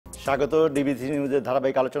স্বাগত ডিবিসি নিউজের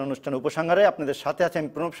ধারাবাহিক আলোচনা অনুষ্ঠান উপসংহারে। আপনাদের সাথে আছে আমি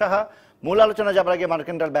প্রণব সাহা। মূল আলোচনা যাবার আগে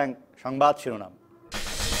মার্কেন্টাইল ব্যাংক সংবাদ শিরোনাম।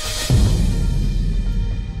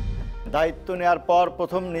 দায়িত্ব নেওয়ার পর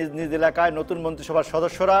প্রথম নিজ নিজ এলাকায় নতুন মন্ত্রিসভার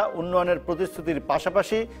সদস্যরা উন্নয়নের প্রতিশ্রুতির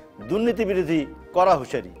পাশাপাশি দুর্নীতি বিরোধী কড়া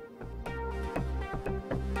হুঁশিয়ারি।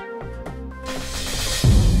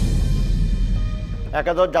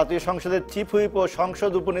 একাদশ জাতীয় সংসদের চিফ হুইপ ও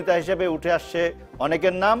সংসদ উপনেতা হিসেবে উঠে আসছে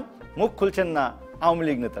অনেকের নাম, মুখ খুলছেন না আওয়ামী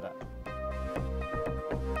লীগ নেতারা।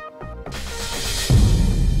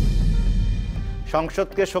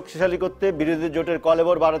 সংসদকে শক্তিশালী করতে বিরোধী জোটের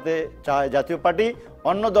কলেবর বাড়াতে চায় জাতীয় পার্টি,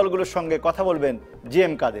 অন্য দলগুলোর সঙ্গে কথা বলবেন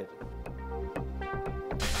জিএম কাদের।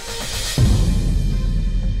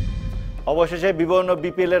 অবশেষে বিবর্ণ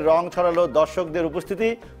বিপিএল এর রং ছড়ালো দর্শকদের উপস্থিতি,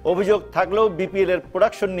 অভিযোগ থাকলেও বিপিএল এর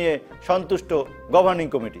প্রোডাকশন নিয়ে সন্তুষ্ট গভর্নিং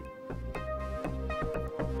কমিটি।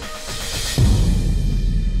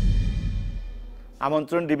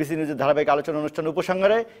 আমন্ত্রণ ডিবিসি নিউজের ধারাবাহিক আলোচনা অনুষ্ঠান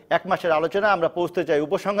উপসংহারে। এক মাসের আলোচনা আমরা পৌঁছতে চাই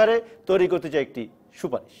উপসংহারে, তৈরি করতে চাই একটি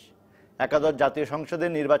সুপারিশ। একাদশ জাতীয়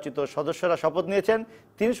সংসদের নির্বাচিত সদস্যরা শপথ নিয়েছেন।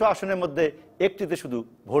 300 আসনের মধ্যে একটিতে শুধু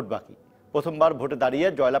ভোট বাকি। প্রথমবার ভোটে দাঁড়িয়ে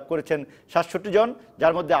জয়লাভ করেছেন 67 জন,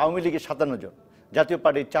 যার মধ্যে আওয়ামী লীগের 57 জন, জাতীয়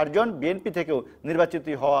পার্টির 4 জন, বিএনপি থেকেও নির্বাচিত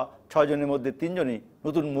হওয়া 6 জনের মধ্যে 3 জনই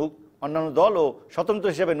নতুন মুখ। অন্যান্য দল ও স্বতন্ত্র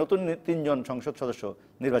হিসেবে নতুন 3 জন সংসদ সদস্য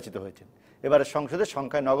নির্বাচিত হয়েছেন। এবারের সংসদের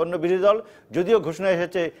সংখ্যায় নগণ্য বিরোধী দল, যদিও ঘোষণা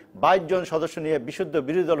এসেছে 22 জন সদস্য নিয়ে বিশুদ্ধ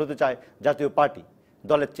বিরোধী দল হতে চায় জাতীয় পার্টি।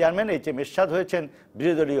 দলের চেয়ারম্যান এইচ.এম. এরশাদ হয়েছেন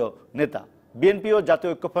বিরোধী দলীয় নেতা। বিএনপি ও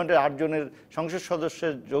জাতীয় ঐক্যফ্রন্টের 8 জনের সংসদ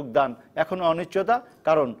সদস্যের যোগদান এখনও অনিশ্চয়তা,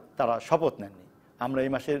 কারণ তারা শপথ নেননি। আমরা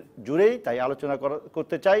এই মাসের জুড়েই তাই আলোচনা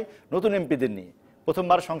করতে চাই নতুন এমপিদের নিয়ে।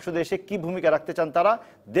 প্রথমবার সংসদে এসে কি ভূমিকা রাখতে চান তারা,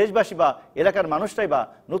 দেশবাসী বা এলাকার মানুষরাই বা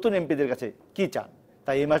নতুন এমপিদের কাছে কি চান।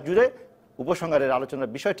 তাই এই মাস জুড়ে উপসংহারের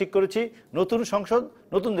আলোচনার বিষয় ঠিক করেছি নতুন সংসদ,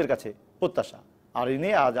 নতুনদের কাছে প্রত্যাশা। আর এই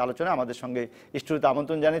নিয়ে আজ আলোচনা আমাদের সঙ্গে স্টুডিওতে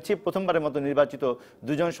আমন্ত্রণ জানিয়েছি প্রথমবারের মতো নির্বাচিত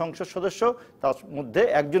 2 জন সংসদ সদস্য। তার মধ্যে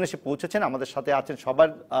একজন এসে পৌঁছেছেন, আমাদের সাথে আছেন সবার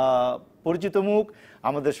পরিচিত মুখ,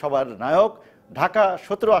 আমাদের সবার নায়ক, ঢাকা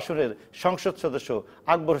 17 আসনের সংসদ সদস্য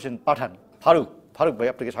আকবর হোসেন পাঠান। ফারুক ভাই,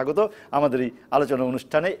 আপনাকে স্বাগত আমাদের এই আলোচনা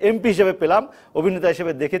অনুষ্ঠানে। এমপি হিসেবে পেলাম, অভিনেতা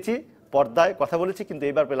হিসেবে দেখেছি, পর্দায় কথা বলেছি, কিন্তু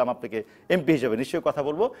এবার পেলাম আপনাকে এমপি হিসেবে। নিশ্চয়ই কথা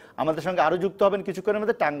বলবো। আমাদের সঙ্গে আরও যুক্ত হবেন কিছুক্ষণের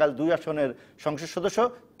মধ্যে টাঙ্গাইল 2 আসনের সংসদ সদস্য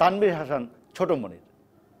তানভীর হাসান ছোট মনির।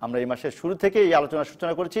 আমরা এই মাসের শুরু থেকে এই আলোচনার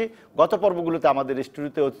সূচনা করেছি। গত পর্বগুলোতে আমাদের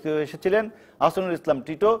স্টুডিওতে অতিথি এসেছিলেন আহসানুল ইসলাম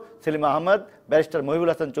টিটো, সেলিম আহমদ, ব্যারিস্টার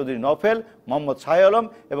মহিবুল হাসান চৌধুরী নফেল, মোহাম্মদ শাহ আলম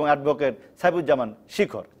এবং অ্যাডভোকেট সাইফুজ্জামান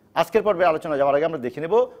শিখর। আজকের পর্বে আলোচনা যাওয়ার আগে আমরা দেখে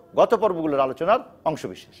নেব গত পর্বগুলোর আলোচনার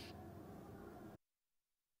অংশবিশেষ।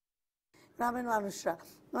 গ্রামের মানুষরা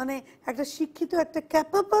মানে একটা শিক্ষিত, একটা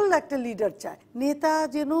ক্যাপেবল একটা লিডার চায়। নেতা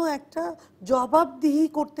যেন একটা জবাবদিহি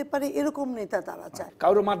করতে পারে, এরকম নেতা তারা চায়।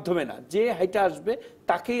 কারোর মাধ্যমে না, যে হাইটা আসবে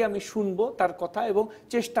তাকেই আমি শুনবো তার কথা এবং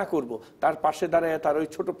চেষ্টা করব তার পাশে দাঁড়ায় তার ওই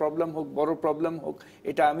ছোট প্রবলেম হোক বড় প্রবলেম হোক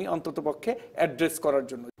এটা আমি অন্তত পক্ষে অ্যাড্রেস করার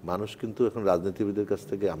জন্য। মানুষ কিন্তু এখন রাজনীতিবিদের কাছ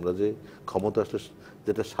থেকে আমরা যে ক্ষমতা আসলে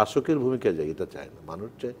যেটা শাসকের ভূমিকায় যাই এটা চায় না, মানুষ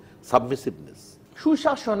চায় সাবমিসিভনেস,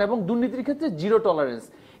 সুশাসন এবং দুর্নীতির ক্ষেত্রে জিরো টলারেন্স।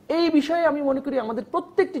 এই বিষয়ে আমি মনে করি আমাদের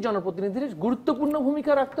প্রত্যেকটি জনপ্রতিনিধির গুরুত্বপূর্ণ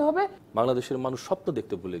ভূমিকা রাখতে হবে। বাংলাদেশের মানুষ স্বপ্ন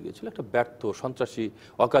দেখতে ভুলে গিয়েছিল, একটা ব্যর্থ সন্ত্রাসী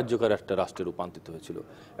অকার্যকর একটা রাষ্ট্রে রূপান্তরিত হয়েছিল,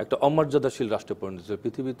 একটা অমর্যাদাশীল রাষ্ট্রে পরিণত হয়েছিল,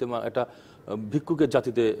 পৃথিবীতে একটা ভিক্ষুকের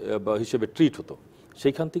জাতিতে হিসেবে ট্রিট হতো।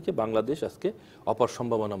 সেইখান থেকে বাংলাদেশ আজকে অপার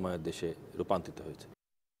সম্ভাবনাময় দেশে রূপান্তরিত হয়েছে।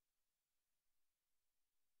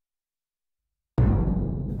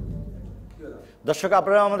 দর্শক,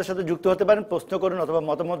 আপনারা আমাদের সাথে যুক্ত হতে পারেন, প্রশ্ন করুন অথবা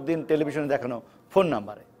মতামত দিন টেলিভিশনে দেখানো ফোন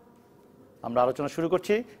নাম্বারে। আমরা আলোচনা শুরু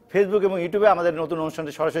করছি ফেসবুক এবং ইউটিউবে। আমাদের নতুন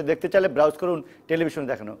অনুষ্ঠানটি সরাসরি দেখতে চাইলে ব্রাউজ করুন টেলিভিশনে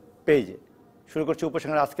দেখানো পেজে। শুরু করছি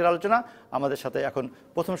উপসংহারের আজকের আলোচনা। আমাদের সাথে এখন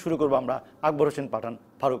প্রথম শুরু করবো আমরা আকবর হোসেন পাঠান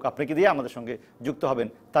ফারুক। আপনাকে দিয়ে আমাদের সঙ্গে যুক্ত হবেন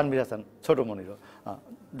তানভীর হাসান ছোট মনিরও।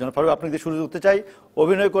 ফারুক, আপনাকে দিয়ে শুরু করতে চাই।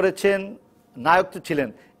 অভিনয় করেছেন, নায়ক তো ছিলেন,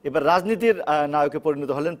 এবার রাজনীতির নায়কে পরিণত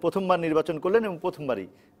হলেন, প্রথমবার নির্বাচন করলেন এবং প্রথমবারই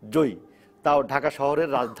জয়ী, তাও ঢাকা শহরের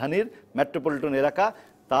রাজধানীর মেট্রোপলিটন এলাকা।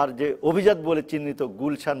 তার যে অভিজাত বলে চিহ্নিত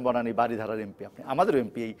গুলশান বনানী বাড়িধারার এমপি আপনি, আমাদেরও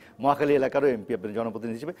এমপি, এই মহাখালী এলাকারও এমপি আপনি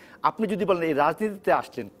জনপ্রতিনিধি হিসেবে। আপনি যদি বলেন এই রাজনীতিতে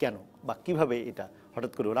আসলেন কেন বা কিভাবে এটা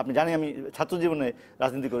হঠাৎ করে? আপনি জানি আমি ছাত্র জীবনে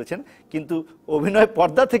রাজনীতি করেছেন, কিন্তু অভিনয়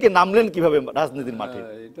পর্দা থেকে নামলেন কিভাবে রাজনীতির মাঠে?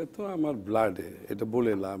 এটা তো আমার ব্লাডে, এটা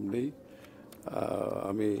বলে লাভ নেই।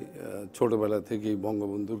 আমি ছোটবেলা থেকেই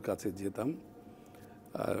বঙ্গবন্ধুর কাছে যেতাম।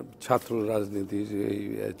 ছাত্র রাজনীতির এই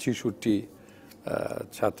 66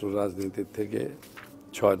 ছাত্র রাজনীতির থেকে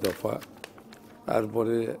 6 দফা,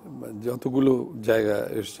 তারপরে যতগুলো জায়গা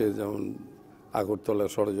এসছে, যেমন আগরতলা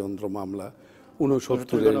ষড়যন্ত্র মামলা,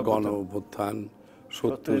 69-এর গণ অভ্যুত্থান,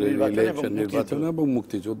 70-এর ইলেকশন নির্বাচন এবং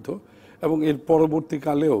মুক্তিযুদ্ধ, এবং এর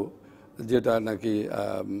পরবর্তীকালেও যেটা নাকি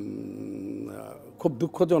খুব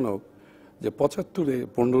দুঃখজনক যে ৭৫-এ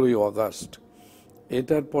 ১৫ই আগস্ট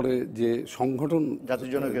এটার পরে যে সংগঠন জাতির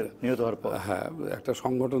জনকের নিহত হওয়ার পর হ্যাঁ একটা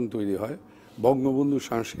সংগঠন তৈরি হয় বঙ্গবন্ধু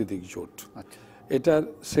সাংস্কৃতিক জোট। আচ্ছা, এটার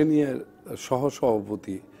সিনিয়র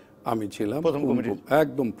সহসভাপতি আমি ছিলাম, প্রথম কমিটির?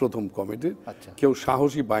 একদম প্রথম কমিটির। আচ্ছা। কেউ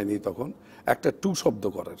সাহসী পায়নি তখন একটা টু শব্দ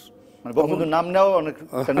করার, মানে বঙ্গবন্ধুর নাম নেওয়া অনেক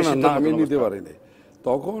না আমি নিতে পারিনি।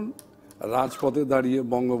 তখন রাজপথে দাঁড়িয়ে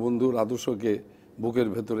বঙ্গবন্ধুর আদর্শকে বুকের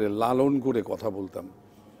ভেতরে লালন করে কথা বলতাম।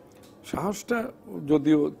 সাহসটা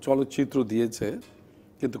যদিও চলচ্চিত্র দিয়েছে,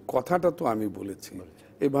 কিন্তু কথাটা তো আমি বলেছি।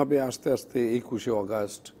 এভাবে আস্তে আস্তে ২১শে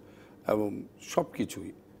আগস্ট এবং সব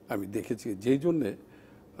কিছুই আমি দেখেছি, যেই জন্যে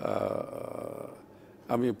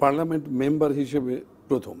আমি পার্লামেন্ট মেম্বার হিসেবে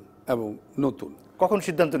প্রথম এবং নতুন। কখন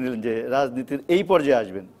সিদ্ধান্ত নিলেন যে রাজনীতির এই পর্যায়ে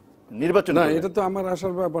আসবেন, নির্বাচন না, করবেন? এটা তো আমার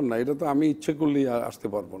আসার ব্যাপার না, এটা তো আমি ইচ্ছে করলেই আসতে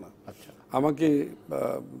পারবো না। আচ্ছা, আমাকে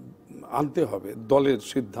আনতে হবে দলের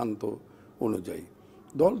সিদ্ধান্ত অনুযায়ী।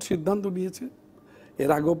 দল সিদ্ধান্ত নিয়েছে,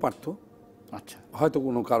 এর আগেও পারত, আচ্ছা, হয়তো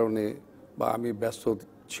কোনো কারণে বা আমি ব্যস্ত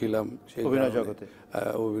ছিলাম সেই অভিনয় কারণে, জগতে।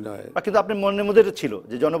 অভিনয়। কিন্তু আপনার মনের মধ্যে এটা ছিল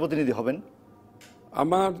যে জনপ্রতিনিধি হবেন?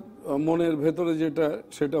 আমার মনের ভেতরে যেটা,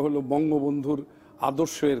 সেটা হলো বঙ্গবন্ধুর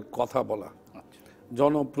আদর্শের কথা বলা।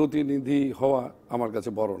 জনপ্রতিনিধি হওয়া আমার কাছে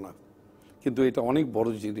বড় না, কিন্তু এটা অনেক বড়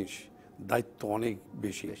জিনিস, দায়িত্ব অনেক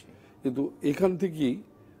বেশি। কিন্তু এখান থেকেই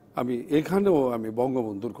এখানেও আমি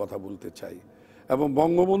বঙ্গবন্ধুর কথা বলতে চাই, এবং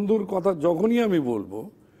বঙ্গবন্ধুর কথা যখনই আমি বলবো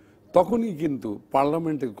তখনই কিন্তু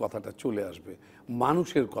পার্লামেন্টের কথাটা চলে আসবে।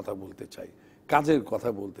 মানুষের কথা বলতে চাই, কাজের কথা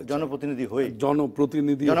বলতে চাই। জনপ্রতিনিধি হয়ে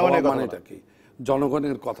জনপ্রতিনিধি হওয়া মানেটা কি?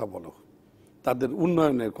 জনগণের কথা বলো, তাদের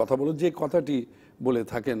উন্নয়নের কথা বলো, যে কথাটি বলে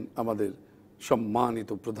থাকেন আমাদের সম্মানিত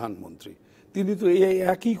প্রধানমন্ত্রী। তিনি তো এই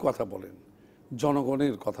একই কথা বলেন,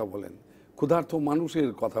 জনগণের কথা বলেন, ক্ষুধার্ত মানুষের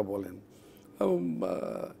কথা বলেন,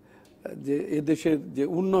 যে এদেশের যে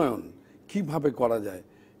উন্নয়ন কিভাবে করা যায়,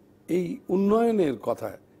 এই উন্নয়নের কথা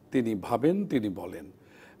তিনি ভাবেন, তিনি বলেন।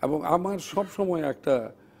 এবং আমার সব সময় একটা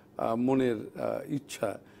মনের ইচ্ছা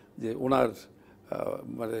যে ওনার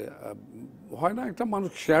মানে হয় না, একটা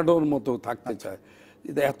মানুষ শ্যাডোর মতো থাকতে চায়।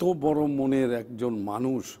 এত বড় মনের একজন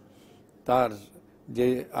মানুষ, তার যে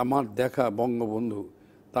আমার দেখা বঙ্গবন্ধু,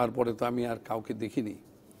 তারপরে তো আমি আর কাউকে দেখিনি,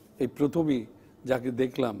 এই প্রথমই যাকে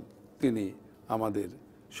দেখলাম তিনি আমাদের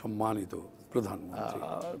সম্মানিত প্রধানমন্ত্রী।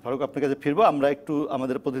 ফারুক, আপনার কাছে ফিরবো। আমরা একটু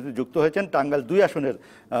আমাদের প্রতিনিধি যুক্ত হয়েছেন টাঙ্গাইল ২ আসনের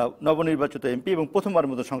নবনির্বাচিত এমপি এবং প্রথমবার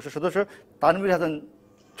মতো সংসদ সদস্য তানভীর হাসান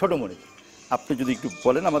ছোটমণি। আপনি যদি একটু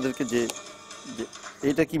বলেন আমাদেরকে যে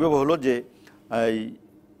এইটা কীভাবে হলো, যে এই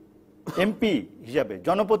এমপি হিসাবে,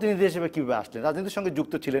 জনপ্রতিনিধি হিসেবে কীভাবে আসলেন? রাজনীতির সঙ্গে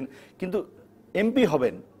যুক্ত ছিলেন, কিন্তু এমপি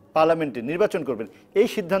হবেন, পার্লামেন্টে নির্বাচন করবেন, এই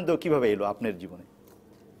সিদ্ধান্ত কিভাবে এলো আপনার জীবনে?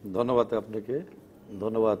 ধন্যবাদ আপনাকে,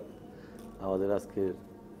 ধন্যবাদ আমাদের আজকের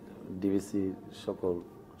ডিবিসি সকল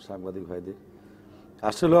সাংবাদিক ভাইদের।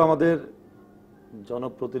 আসলে আমাদের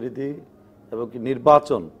জনপ্রতিনিধি এবং কি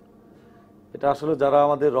নির্বাচন, এটা আসলে যারা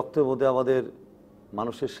আমাদের রক্তের মধ্যে, আমাদের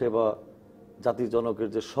মানুষের সেবা, জাতি জনকের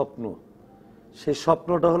যে স্বপ্ন, সেই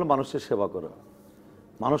স্বপ্নটা হলো মানুষের সেবা করা,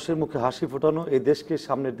 মানুষের মুখে হাসি ফোটানো, এই দেশকে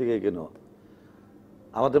সামনের দিকে এগিয়ে নেওয়া।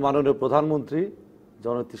 আমাদের মাননীয় প্রধানমন্ত্রী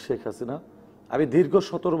জননেত্রী শেখ হাসিনা, আমি দীর্ঘ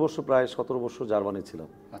 ১৭ বছর, প্রায় ১৭ বছর জার্মানি ছিলাম।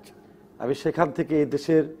 আচ্ছা, আমি সেখান থেকে এই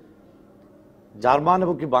দেশের জার্মান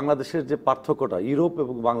এবং কি বাংলাদেশের যে পার্থক্যটা, ইউরোপ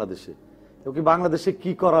এবং বাংলাদেশে, এবং কি বাংলাদেশে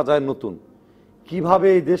কি করা যায় নতুন, কিভাবে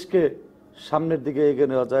এই দেশকে সামনের দিকে এগিয়ে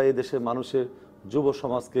নেওয়া যায়, এই দেশের মানুষের যুব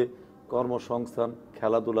সমাজকে কর্মসংস্থান,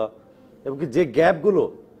 খেলাধুলা, এবং কি যে গ্যাপগুলো,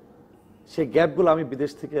 সেই গ্যাপগুলো আমি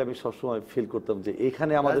বিদেশ থেকে আমি সবসময় ফিল করতাম যে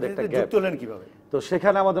এখানে আমাদের একটা গ্যাপ। কিভাবে? তো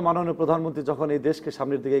সেখানে আমাদের মাননীয় প্রধানমন্ত্রী যখন এই দেশকে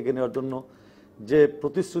সামনের দিকে এগিয়ে নেওয়ার জন্য যে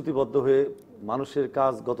প্রতিশ্রুতিবদ্ধ হয়ে মানুষের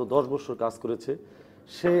কাজ গত ১০ বছর কাজ করেছে,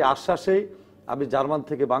 সেই আশ্বাসেই আমি জার্মান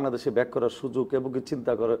থেকে বাংলাদেশে ব্যাক করার সুযোগ এবং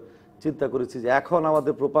চিন্তা করেছি যে এখন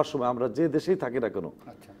আমাদের প্রপার সময়, আমরা যে দেশেই থাকি না কেন,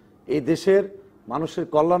 এই দেশের মানুষের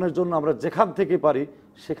কল্যাণের জন্য আমরা যেখান থেকে পারি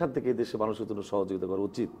সেখান থেকে এই দেশের মানুষের জন্য সহযোগিতা করা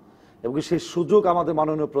উচিত। এবং সেই সুযোগ আমাদের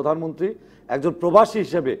মাননীয় প্রধানমন্ত্রী, একজন প্রবাসী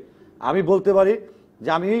হিসেবে আমি বলতে পারি যে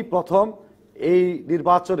আমি প্রথম এই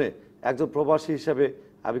নির্বাচনে একজন প্রবাসী হিসেবে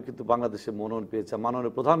আমি কিন্তু বাংলাদেশে মনোনয়ন পেয়েছি।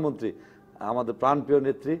 মাননীয় প্রধানমন্ত্রী, আমাদের প্রাণপ্রিয়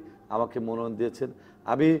নেত্রী আমাকে মনোনয়ন দিয়েছেন।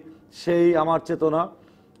 আমি সেই আমার চেতনা,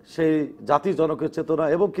 সেই জাতি জনকের চেতনা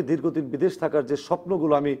এবং কি দীর্ঘদিন বিদেশ থাকার যে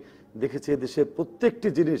স্বপ্নগুলো আমি দেখেছি, দেশের প্রত্যেকটি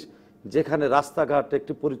জিনিস, যেখানে রাস্তাঘাট,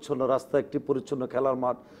 একটি পরিচ্ছন্ন রাস্তা, একটি পরিচ্ছন্ন খেলার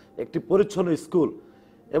মাঠ, একটি পরিচ্ছন্ন স্কুল,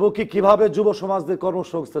 এবং কি কিভাবে যুব সমাজদের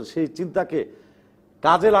কর্মসংস্থান, সেই চিন্তাকে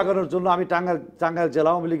কাজে লাগানোর জন্য আমি টাঙ্গাইল জেলা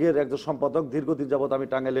আওয়ামী লীগের একজন সম্পাদক, দীর্ঘদিন যাবৎ আমি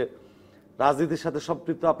টাঙ্গাইলের রাজনীতির সাথে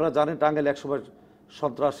সম্পৃক্ত। আপনারা জানেন টাঙ্গাইল একসময়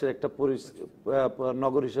সন্ত্রাসের একটা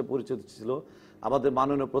নগর হিসেবে পরিচিত ছিল। আমাদের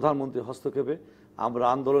মাননীয় প্রধানমন্ত্রী হস্তক্ষেপে আমরা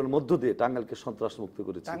আন্দোলনের মধ্য দিয়ে টাঙ্গাইলকে সন্ত্রাস মুক্ত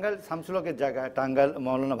করেছি। টাঙ্গাইল শামসুলকের জায়গা, টাঙ্গাইল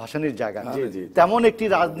মৌলানা ভাসানীর জায়গা, তেমন একটি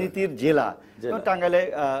রাজনীতির জেলা। টাঙ্গাইলে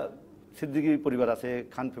সিদ্দিকী পরিবার আছে,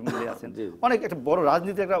 খান ফ্যামিলি আছেন, অনেক একটা বড়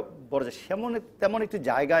রাজনীতি, একটা বড় তেমন একটি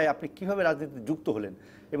জায়গায় আপনি কিভাবে রাজনীতিতে যুক্ত হলেন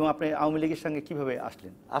এবং আপনি আওয়ামী লীগের সঙ্গে কিভাবে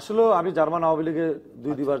আসলেন? আসলে আমি জার্মান আওয়ামী লীগের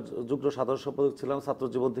দুইবার যুগ্ম সাধারণ সম্পাদক ছিলাম। ছাত্র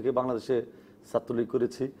জীবন থেকে বাংলাদেশে ছাত্রলীগ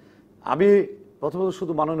করেছি। আমি প্রথমত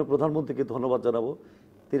শুধু মাননীয় প্রধানমন্ত্রীকে ধন্যবাদ জানাবো,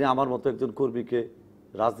 তিনি আমার মতো একজন কর্মীকে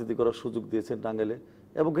রাজনীতি করার সুযোগ দিয়েছেন টাঙ্গাইলে,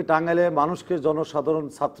 এবং কি টাঙ্গাইলে মানুষকে, জনসাধারণ,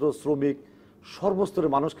 ছাত্র, শ্রমিক,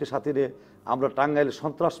 সর্বস্তরের মানুষকে সাথে নিয়ে আমরা টাঙ্গাইলে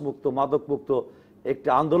সন্ত্রাসমুক্ত, মাদকমুক্ত একটি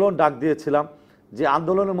আন্দোলন ডাক দিয়েছিলাম। যে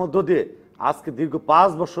আন্দোলনের মধ্য দিয়ে আজকে দীর্ঘ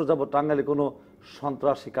 5 বছর যাবত টাঙ্গাইলে কোনো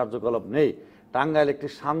সন্ত্রাসী কার্যকলাপ নেই। টাঙ্গাইল একটি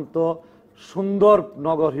শান্ত সুন্দর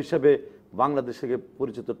নগর হিসেবে বাংলাদেশে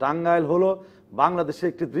পরিচিত। টাঙ্গাইল হলো বাংলাদেশের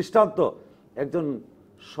একটি দৃষ্টান্ত। একজন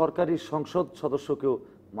সরকারি সংসদ সদস্যকেও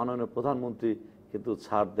মাননীয় প্রধানমন্ত্রী কিন্তু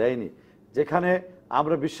ছাড় দেয়নি। যেখানে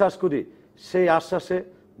আমরা বিশ্বাস করি সেই আশ্বাসে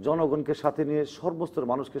জনগণকে সাথে নিয়ে, সর্বস্তরের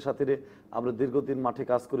মানুষকে সাথে নিয়ে আমরা দীর্ঘদিন মাঠে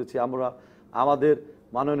কাজ করেছি। আমরা আমাদের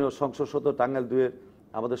মাননীয় সংসদ সদস্য টাঙ্গাইল 2-এর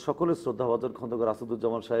আমাদের সকলের শ্রদ্ধাভাজন খন্দকার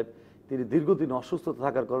আসাদুজ্জামান সাহেব, তিনি দীর্ঘদিন অসুস্থতা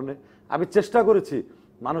থাকার কারণে আমি চেষ্টা করেছি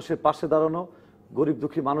মানুষের পাশে দাঁড়ানো, গরিব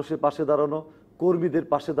দুঃখী মানুষের পাশে দাঁড়ানো, কর্মীদের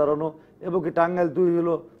পাশে দাঁড়ানো, এবং কি টাঙ্গাইল 2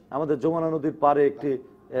 হলো আমাদের যমুনা নদীর পাড়ে একটি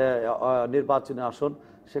নির্বাচনী আসন।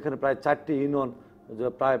 সেখানে প্রায় 4টি ইউনিয়ন,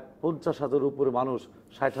 প্রায় 50,000 উপরে মানুষ,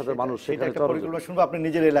 60,000 মানুষ সেখানে পরিকল্পনা শুনবো আপনি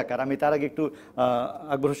নিজের এলাকার। আমি তার আগে একটু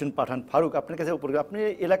আকবর হোসেন পাঠান ফারুক, আপনার কাছে আপনি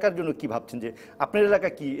এলাকার জন্য কি ভাবছেন, যে আপনার এলাকা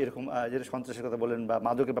কি এরকম যেটা সন্ত্রাসের কথা বলেন বা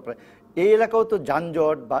মাদকের ব্যাপারে, এই এলাকাও তো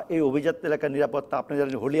যানজট বা এই অভিজাত এলাকার নিরাপত্তা, আপনি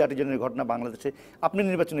জানেন হলিয়াটিজনের ঘটনা বাংলাদেশে আপনি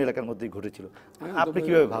নির্বাচনী এলাকার মধ্যেই ঘটেছিল, আপনি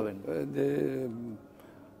কিভাবে ভাবেন? যে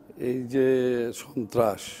এই যে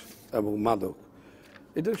সন্ত্রাস এবং মাদক,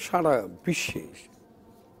 এটা সারা বিশ্বে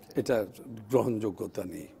এটার গ্রহণযোগ্যতা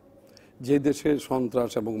নেই। যে দেশে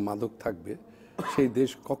সন্ত্রাস এবং মাদক থাকবে সেই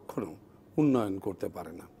দেশ কখনো উন্নয়ন করতে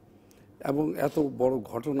পারে না। এবং এত বড়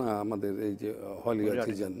ঘটনা আমাদের এই যে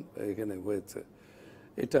হলিয়াটিজেন এখানে হয়েছে,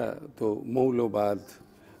 এটা তো মৌলবাদ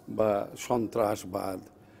বা সন্ত্রাসবাদ,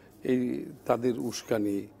 এই তাদের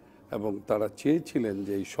উস্কানি, এবং তারা চেয়েছিলেন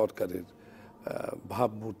যে এই সরকারের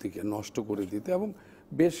ভাবমূর্তিকে নষ্ট করে দিতে, এবং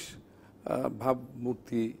বেশ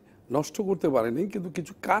ভাবমূর্তি নষ্ট করতে পারেনি, কিন্তু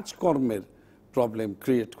কিছু কাজকর্মের প্রবলেম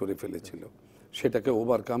ক্রিয়েট করে ফেলেছিল। সেটাকে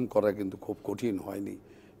ওভারকাম করা কিন্তু খুব কঠিন হয়নি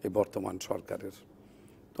এই বর্তমান সরকারের।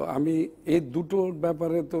 তো আমি এই দুটোর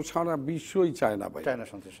ব্যাপারে তো সারা বিশ্বই চায় না ভাই,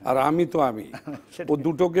 আর আমি ও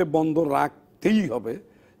দুটোকে বন্ধ রাখতেই হবে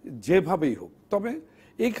যেভাবেই হোক। তবে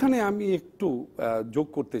এখানে আমি একটু যোগ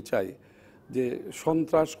করতে চাই যে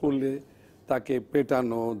সন্ত্রাস করলে তাকে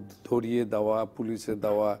পেটানো, ধরিয়ে দেওয়া, পুলিশে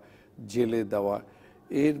দেওয়া, জেলে দেওয়া,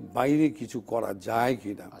 এর বাইরে কিছু করা যায়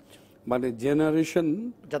কিনা, মানে জেনারেশন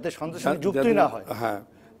যাতে সন্ত্রাস যুক্তই না হয়, হ্যাঁ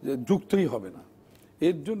যুক্তই হবে না।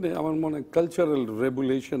 এর জন্য আমার মনে হয় কালচারাল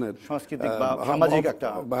রেগুলেশনের, সাংস্কৃতিক বা সামাজিক একটা,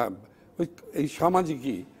 এই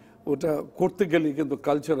সামাজিকই ওটা করতে গেলে কিন্তু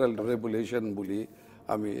কালচারাল রেগুলেশন বলি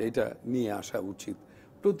আমি এটা নিয়ে আসা উচিত।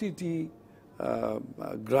 প্রতিটি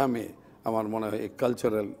গ্রামে আমার মনে হয় এই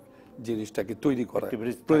কালচারাল জিনিসটাকে তৈরি করা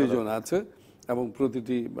প্রয়োজন আছে, এবং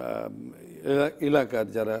প্রতিটি এলাকার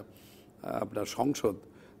যারা আপনার সংসদ,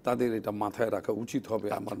 তাদের এটা মাথায় রাখা উচিত হবে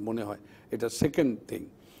আমার মনে হয়। এটা সেকেন্ড থিং।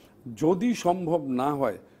 যদি সম্ভব না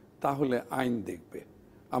হয় তাহলে আইন দেখবে।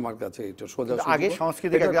 আমার কাছে এটা সোজা, আগে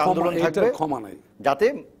সাংস্কৃতিক আন্দোলন থাকবে, ক্ষমা নাই, যাতে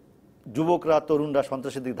যুবকরা, তরুণরা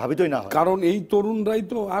সন্ত্রাসের দিকে ধাবিতই না হয়। কারণ এই তরুণরাই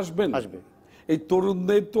তো আসবে। এই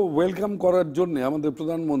তরুণদের তো ওয়েলকাম করার জন্য আমাদের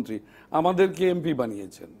প্রধানমন্ত্রী আমাদেরকে এমপি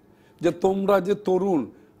বানিয়েছেন, যে তোমরা যে তরুণ,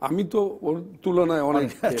 আমি তো ওর তুলনায় অনেক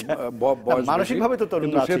মানসিকভাবে তো তরুণ,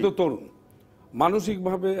 সে তো তরুণ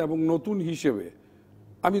মানসিকভাবে এবং নতুন হিসেবে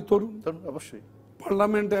আমি তরুণ, অবশ্যই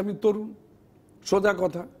পার্লামেন্টে আমি তরুণ, সোজা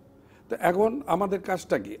কথা। তো এখন আমাদের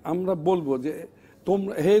কাজটা কি? আমরা বলবো যে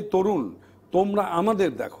তোমরা, হে তরুণ, তোমরা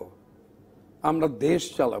আমাদের দেখো, আমরা দেশ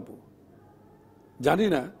চালাবো। জানি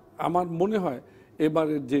না, আমার মনে হয়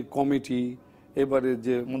এবারের যে কমিটি, এবারের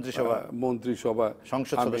যে মন্ত্রিসভা,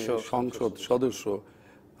 সংসদ সদস্য,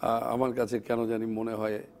 আমার কাছে কেন জানি মনে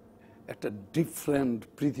হয় একটা ডিফারেন্ট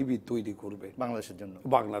পৃথিবী তৈরি করবে বাংলাদেশের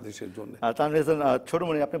জন্য।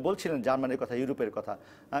 ছোটমণি, আপনি বলছিলেন জার্মানির কথা, ইউরোপের কথা,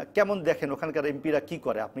 কেমন দেখেন ওখানকার এমপিরা কি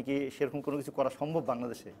করে? আপনি কি সেরকম কোনো কিছু করা সম্ভব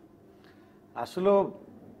বাংলাদেশে? আসলে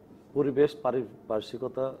পরিবেশ,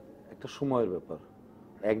 পারিপার্শ্বিকতা একটা সময়ের ব্যাপার।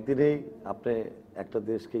 একদিনেই আপনি একটা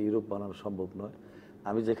দেশকে ইউরোপ বানানো সম্ভব নয়।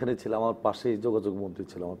 আমি যেখানে ছিলাম, আমার পাশেই যোগাযোগ মন্ত্রী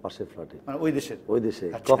ছিল, আমার পাশের ফ্ল্যাটে, ওই দেশে।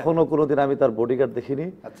 কখনো কোনোদিন আমি তার বডিগার্ড দেখিনি,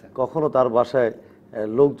 কখনো তার বাসায়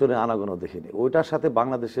লোকজনের আনাগোনা দেখিনি। ওইটার সাথে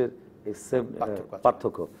বাংলাদেশের সেম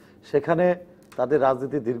পার্থক্য। সেখানে তাদের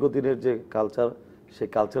রাজনীতি দীর্ঘদিনের যে কালচার, সেই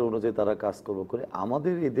কালচার অনুযায়ী তারা কাজকর্ম করে।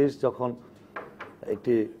 আমাদের এই দেশ যখন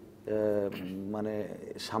একটি মানে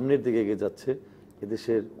সামনের দিকে এগিয়ে যাচ্ছে,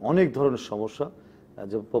 এদেশের অনেক ধরনের সমস্যা,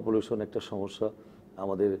 যেমন পপুলেশন একটা সমস্যা,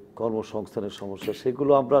 আমাদের কর্মসংস্থানের সমস্যা,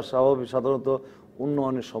 সেগুলো আমরা সাধারণত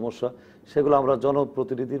উন্নয়নের সমস্যা, সেগুলো আমরা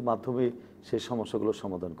জনপ্রতিনিধির মাধ্যমে সেই সমস্যাগুলো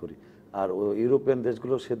সমাধান করি। আর ইউরোপিয়ান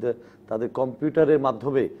দেশগুলো তাদের কম্পিউটারের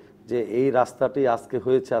মাধ্যমে যে এই রাস্তাটি আজকে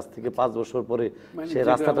হয়েছে, আজ থেকে 5 বছর পরে সেই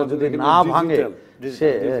রাস্তাটা যদি না ভাঙে, সে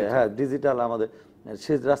হ্যাঁ ডিজিটাল আমাদের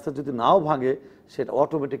সেই রাস্তা যদি নাও ভাঙে, সেটা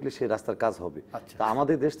অটোমেটিকলি সেই রাস্তার কাজ হবে। তা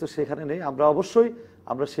আমাদের দেশ তো সেখানে নেই। আমরা অবশ্যই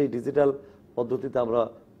আমরা সেই ডিজিটাল পদ্ধতিতে আমরা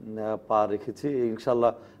পা রেখেছি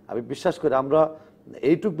ইনশাল্লাহ। আমি বিশ্বাস করি, আমরা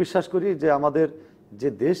এইটুক বিশ্বাস করি যে আমাদের যে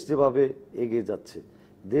দেশ যেভাবে এগিয়ে যাচ্ছে,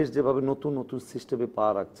 দেশ যেভাবে নতুন নতুন সিস্টেমে পা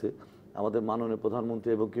রাখছে, আমাদের মাননীয় প্রধানমন্ত্রী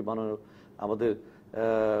এবং কি মাননীয় আমাদের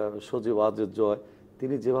সজীব ওয়াজেদ জয়,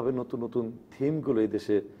 তিনি যেভাবে নতুন নতুন থিমগুলো এই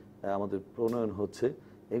দেশে আমাদের প্রণয়ন হচ্ছে,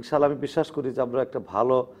 ইনশাআল্লাহ আমি বিশ্বাস করি যে আমরা একটা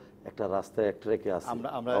ভালো একটা রাস্তায় এক ট্র্যাকে আছি।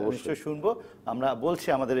 আমরা নিশ্চয়ই শুনবো। আমরা বলছি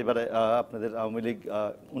আমাদের এবারে আপনাদের আওয়ামী লীগ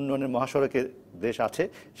উন্নয়নের মহাসড়কে দেশ আছে,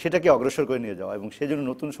 সেটাকে অগ্রসর করে নিয়ে যাওয়া এবং সেই জন্য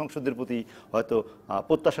নতুন সংসদের প্রতি হয়তো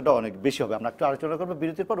প্রত্যাশাটা অনেক বেশি হবে। আমরা একটু আলোচনা করবো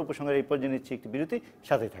বিরতির পর। উপসংহারে এই পর্যায়ে নিচ্ছি একটি বিরতি,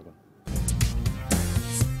 সাথেই থাকুন।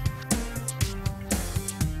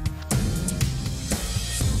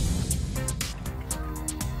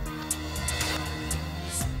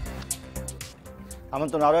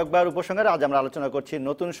 আমন্ত্রণ আরো একবার উপসংহারে। আজ আমরা আলোচনা করছি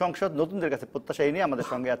নতুন সংসদ, নতুনদের কাছে প্রত্যাশা। এই নিয়ে আমাদের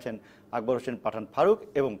সঙ্গে আছেন আকবর হোসেন পাঠান ফারুক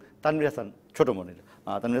এবং তানভীর হাসান ছোটমনির।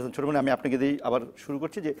 তানভীর হাসান ছোটমনি, আমি আপনাকে দিয়েই আবার শুরু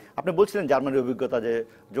করছি। যে আপনি বলছিলেন জার্মানির অভিজ্ঞতা, যে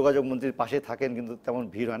যোগাযোগ মন্ত্রীর পাশে থাকেন কিন্তু তেমন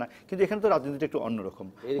ভিড় হয় না, কিন্তু এখানে তো রাজনীতিটা একটু অন্যরকম,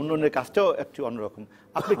 উন্নয়নের কাজটাও একটু অন্যরকম।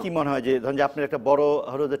 আপনি কি মনে হয় যে ধরেন যে আপনার একটা বড়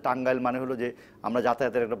হলো যে টাঙ্গাইল মানে হলো যে আমরা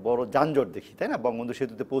যাতায়াতের একটা বড় যানজট দেখি, তাই না? বঙ্গবন্ধু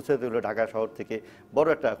সেতুতে পৌঁছাতে হলো ঢাকা শহর থেকে বড়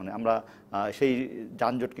একটা, এখন আমরা সেই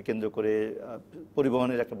যানজটকে কেন্দ্র করে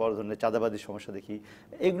পরিবহনের একটা বড় ধরনের চাঁদাবাদির সমস্যা দেখি।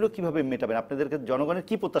 এগুলো কিভাবে মেটাবেন? আপনাদেরকে জনগণের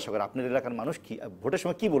কি প্রত্যাশা করে? আপনাদের এলাকার মানুষ কি ভোটের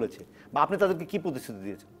সময় কি বলেছে, বা আপনি তাদেরকে কি প্রতিশ্রুতি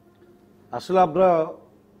দিয়েছেন? আসলে আমরা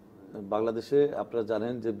বাংলাদেশে আপনারা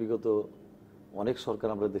জানেন যে বিগত অনেক সরকার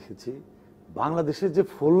আমরা দেখেছি, বাংলাদেশে যে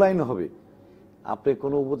ফুল লাইন হবে, আপনি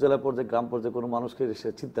কোনো উপজেলা পর্যায়ে গ্রাম পর্যায়ে কোনো মানুষকে সে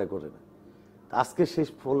চিন্তা করে না। আজকে সেই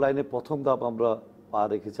ফুল লাইনে প্রথম ধাপ আমরা পা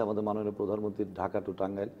রেখেছি আমাদের মাননীয় প্রধানমন্ত্রী, ঢাকা টু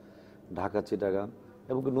টাঙ্গাইল, ঢাকা চিটাগাং,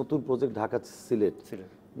 এবং নতুন প্রজেক্ট ঢাকা সিলেট,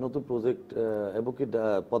 নতুন প্রজেক্ট এবং কি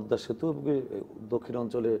পদ্মা সেতু, এবং দক্ষিণ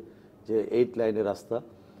অঞ্চলে যে 8 লাইনের রাস্তা,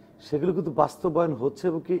 সেগুলো কিন্তু বাস্তবায়ন হচ্ছে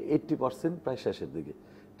এবং কি 80% প্রায় শেষের দিকে।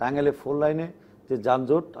 টাঙ্গাইলে 4 লাইনে যে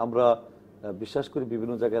যানজট, আমরা বিশ্বাস করি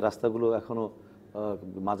বিভিন্ন জায়গায় রাস্তাগুলো এখনও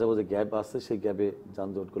মাঝে মাঝে গ্যাপ আছে, সেই গ্যাপে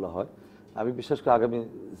যানজটগুলো হয়। আমি বিশ্বাস করি আগামী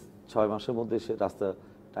 6 মাসের মধ্যে সে রাস্তা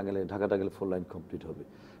ঢাকা টাঙ্গাইলে 4 লাইন কমপ্লিট হবে।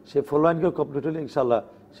 সেই 4 লাইনকেও কমপ্লিট হলে ইনশাল্লাহ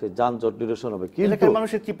সে যানজট নিরসন হবে। কিন্তু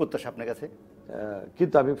মানুষের কি প্রত্যাশা আপনার কাছে?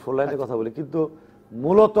 কিন্তু আমি 4 লাইনের কথা বলি, কিন্তু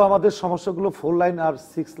মূলত আমাদের সমস্যাগুলো 4 লাইন আর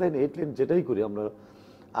 6 লাইন 8 লাইন যেটাই করি আমরা,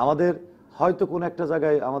 আমাদের হয়তো কোনো একটা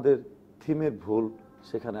জায়গায় আমাদের থিমের ভুল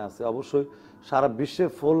সেখানে আছে। অবশ্যই সারা বিশ্বে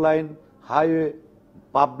 4 লাইন হাইওয়ে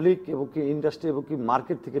পাবলিক এবং কি ইন্ডাস্ট্রি এবং কি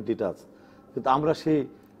মার্কেট থেকে ডিটাচ, কিন্তু আমরা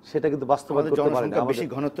সেটা কিন্তু বাস্তবায়ন করতে পারি না।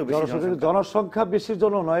 জনসংখ্যা বেশির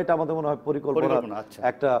জন্য নয়, এটা আমাদের মনে হয় পরিকল্পনা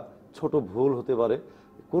একটা ছোট ভুল হতে পারে।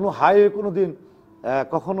 কোনো হাইওয়ে কোনোদিন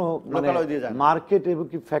কখনো মানে মার্কেট এবং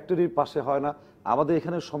কি ফ্যাক্টরির পাশে হয় না। আমাদের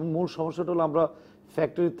এখানে মূল সমস্যাটা হলো আমরা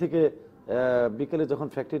ফ্যাক্টরি থেকে বিকেলে যখন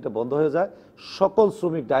ফ্যাক্টরিটা বন্ধ হয়ে যায়, সকল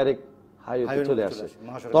শ্রমিক ডাইরেক্ট হাইওয়েতে চলে আসে,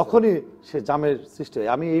 তখনই সে জামের সৃষ্টি হয়।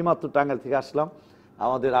 আমি এইমাত্র টাঙ্গাইল থেকে আসলাম,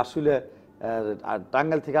 আমাদের আসলে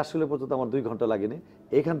টাঙ্গাইল থেকে আসলে পর্যন্ত আমার 2 ঘন্টা লাগেনি,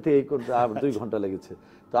 এখান থেকে এই করতে আর 2 ঘন্টা লেগেছে।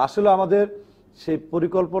 তো আসলে আমাদের সেই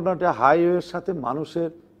পরিকল্পনাটা হাইওয়ের সাথে মানুষের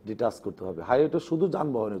ডিটাচ করতে হবে। হাইওয়েটা শুধু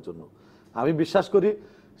যানবাহনের জন্য, আমি বিশ্বাস করি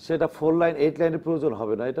সেটা 4 লাইন 8 লাইনের প্রয়োজন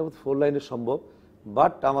হবে না, এটা 4 লাইনে সম্ভব,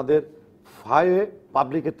 বাট আমাদের হাইওয়ে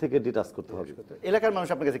পাবলিকের থেকে ডিটাচ করতে হবে। এলাকার মানুষ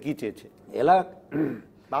আপনার কাছে কি চেয়েছে?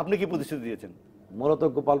 আপনি কি প্রতিশ্রুতি দিয়েছেন? মূলত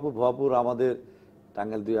গোপালপুর, ভুয়াপুর, আমাদের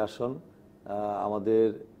টাঙ্গাইল 2 আসন, আমাদের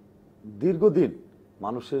দীর্ঘদিন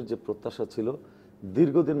মানুষের যে প্রত্যাশা ছিল,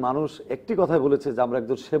 দীর্ঘদিন মানুষ একটি কথাই বলেছে যে আমরা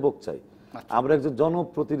একজন সেবক চাই, আমরা একজন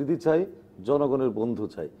জনপ্রতিনিধি চাই, জনগণের বন্ধু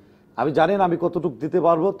চাই। আমি জানি না আমি কতটুকু দিতে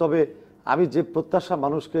পারবো, তবে আমি যে প্রত্যাশা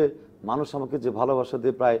মানুষ আমাকে যে ভালোবাসা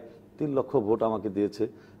দিয়ে প্রায় 3 লক্ষ ভোট আমাকে দিয়েছে।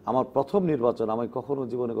 আমার প্রথম নির্বাচন, আমি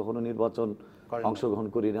জীবনে কখনো নির্বাচন অংশগ্রহণ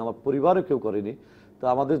করিনি, আমার পরিবারও কেউ করেনি। তো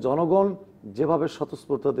আমাদের জনগণ যেভাবে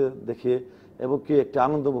স্বতঃস্ফূর্ত দেখিয়ে এবং কি একটা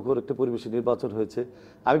আনন্দমুখর একটা পরিবেশে নির্বাচন হয়েছে,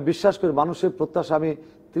 আমি বিশ্বাস করি মানুষের প্রত্যাশা, আমি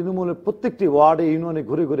তৃণমূলের প্রত্যেকটি ওয়ার্ডে ইউনিয়নে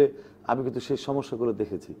ঘুরে ঘুরে আমি কিন্তু সেই সমস্যাগুলো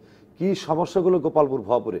দেখেছি। কি সমস্যাগুলো গোপালপুর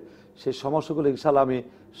ভবাপুরে, সেই সমস্যাগুলো ইনশাল্লাহ আমি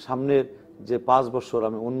সামনের যে 5 বছর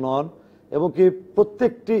আমি উন্নয়ন এবং কি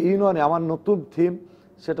প্রত্যেকটি ইউনিয়নে আমার নতুন থিম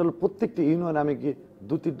সেটা হলো প্রত্যেকটি ইউনিয়নে আমি কি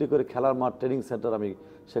 2-3টি করে খেলার মাঠ ট্রেনিং সেন্টার আমি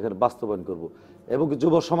সেখানে বাস্তবায়ন করব এবং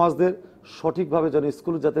যুব সমাজদের সঠিকভাবে যেন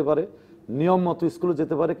স্কুলে যেতে পারে, নিয়ম মতো স্কুলে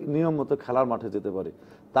যেতে পারে, নিয়ম মতো খেলার মাঠে যেতে পারে।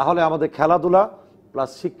 তাহলে আমাদের খেলাধুলা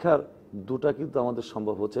প্লাস শিক্ষার দুটা কিন্তু আমাদের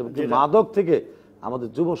সম্ভব হচ্ছে। এবং মাদক থেকে আমাদের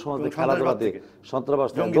যুব সমাজের খেলাধুলা থেকে সন্ত্রাস।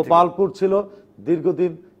 গোপালপুর ছিল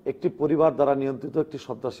দীর্ঘদিন একটি পরিবার দ্বারা নিয়ন্ত্রিত একটি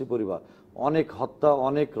সন্ত্রাসী পরিবার, অনেক হত্যা,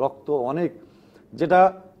 অনেক রক্ত, অনেক, যেটা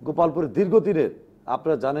গোপালপুরের দীর্ঘদিনের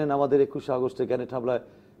আপনারা জানেন আমাদের 21শে আগস্টে গ্যানেট হামলায়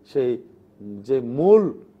সেই যে মূল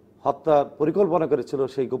হত্যার পরিকল্পনা করেছিল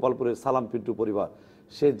সেই গোপালপুরের সালাম পিন্টু পরিবার,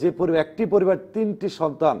 সে যে পরিবার, একটি পরিবার 3টি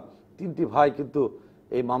সন্তান 3টি ভাই কিন্তু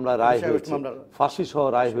এই মামলায় রায় হয়েছে, ফাঁসি সহ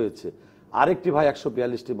রায় হয়েছে। আরেকটি ভাই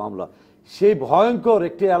 142টি মামলা। সেই ভয়ঙ্কর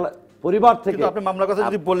একটি পরিবার থেকে আপনি মামলার কথা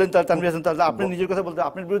যদি বললেন তাহলে আপনি নিজের কথা বলতে,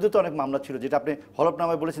 আপনার বিরুদ্ধে তো অনেক মামলা ছিল যেটা আপনি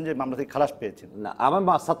হলফনামায় বলেছেন যে মামলা থেকে খালাস পেয়েছেন। না, আমার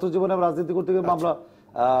ছাত্র জীবনে রাজনীতি করতে গিয়ে মামলা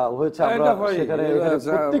হয়েছে, আমরা সেখানে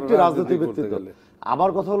প্রত্যেকটি রাজনৈতিক ব্যক্তিত্ব।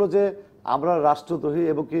 আমার কথা হলো যে আমরা রাষ্ট্রদ্রোহী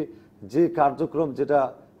এবং কি যে কার্যক্রম যেটা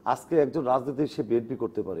আজকে একজন রাজনীতি সে বিএনপি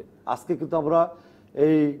করতে পারে, আজকে কিন্তু আমরা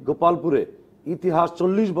এই গোপালপুরে ইতিহাস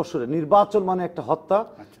 40 বছরে নির্বাচন মানে একটা হত্যা,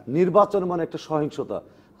 নির্বাচন মানে একটা সহিংসতা।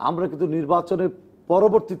 আমরা কিন্তু নির্বাচনের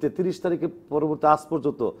পরবর্তীতে 30 তারিখে পরবর্তী আজ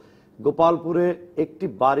পর্যন্ত গোপালপুরে একটি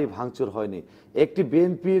বাড়ি ভাঙচুর হয়নি, একটি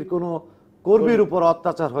বিএনপির কোনো কর্মীর উপর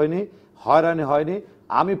অত্যাচার হয়নি, হয়রানি হয়নি।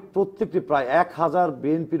 আমি প্রত্যেকটি প্রায় 1000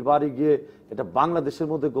 বিএনপির বাড়ি গিয়ে, এটা বাংলাদেশের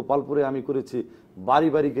মধ্যে গোপালপুরে আমি করেছি, বাড়ি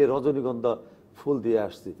বাড়ি গিয়ে রজনীগন্ধা ফুল দিয়ে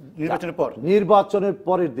আসছি নির্বাচনের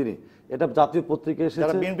পরের দিনে। এটা জাতীয় পত্রিকা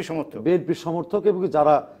এসেছে, বিএনপি সমর্থক এবং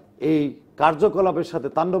যারা এই কার্যকলাপের সাথে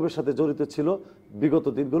তাণ্ডবের সাথে জড়িত ছিল বিগত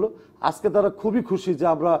দিনগুলো। আজকে তারা খুবই খুশি যে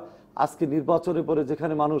আমরা আজকে নির্বাচনের পরে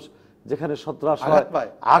যেখানে মানুষ, যেখানে সন্ত্রাস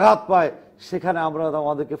আঘাত পায়, সেখানে আমরা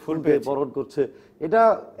আমাদেরকে ফুল দিয়ে বরণ করছে। এটা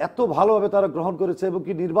এত ভালোভাবে তারা গ্রহণ করেছে এবং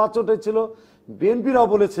কি নির্বাচনটাই ছিল, বিএনপিরাও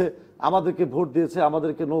বলেছে আমাদেরকে ভোট দিয়েছে,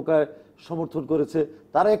 আমাদেরকে নৌকায় সমর্থন করেছে।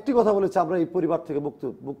 তারা একটি কথা বলেছে, আমরা এই পরিবার থেকে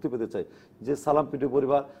মুক্তি পেতে চাই, যে সালাম পিন্টু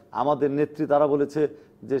পরিবার। আমাদের নেত্রী তারা বলেছে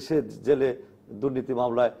যে সে জেলে দুর্নীতি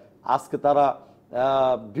মামলায়, আজকে তারা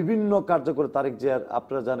বিভিন্ন কার্যক্রমে তারেক জিয়ার,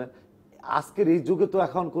 আপনারা জানেন আজকের এই যুগে তো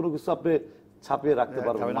এখন কোনো কিছু আপনি ছাপিয়ে রাখতে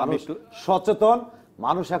পারবেন। মানুষ সচেতন,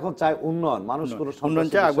 মানুষ এখন চায় উন্নয়ন, মানুষ কোনো উন্নয়ন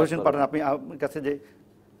চায়। আকবর হোসেন পাঠান, আপনি আমার কাছে যে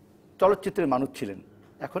চলচ্চিত্রের মানুষ ছিলেন,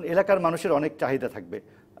 এখন এলাকার মানুষের অনেক চাহিদা থাকবে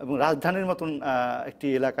এবং রাজধানীর মতন একটি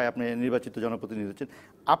এলাকায় আপনি নির্বাচিত জনপ্রতিনিধি হচ্ছেন।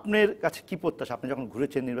 আপনার কাছে কি প্রত্যাশা, আপনি যখন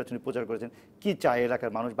ঘুরেছেন নির্বাচনী প্রচার করেছেন, কি চায়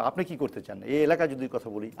এলাকার মানুষ বা আপনি কি করতে চান এই এলাকায় যদি কথা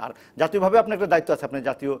বলি? আর জাতীয়ভাবে আপনার একটা দায়িত্ব আছে, আপনি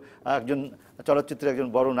জাতীয় একজন চলচ্চিত্রের একজন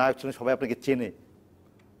বড় নায়ক ছিলেন, সবাই আপনাকে চেনে।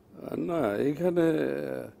 না, এইখানে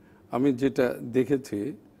আমি যেটা দেখেছি,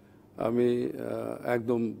 আমি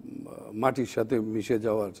একদম মাটির সাথে মিশে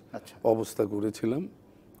যাওয়ার অবস্থা করেছিলাম,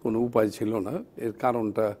 কোনো উপায় ছিল না। এর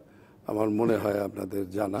কারণটা আমার মনে হয় আপনাদের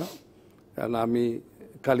জানা, কারণ আমি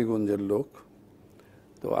কালীগঞ্জের লোক।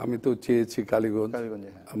 তো আমি তো চেয়েছি কালীগঞ্জ,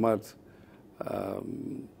 আমার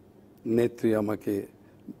নেত্রী আমাকে,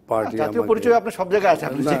 পার্টি আমাকে,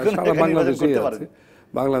 সারা বাংলাদেশেই আছে,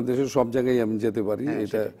 বাংলাদেশের সব জায়গায় আমি যেতে পারি,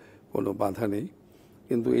 এটা কোনো বাধা নেই।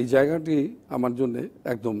 কিন্তু এই জায়গাটি আমার জন্য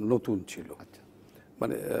একদম নতুন ছিল।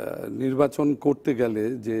 মানে নির্বাচন করতে গেলে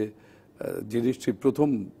যে জিনিসটি প্রথম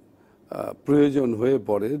প্রয়োজন হয়ে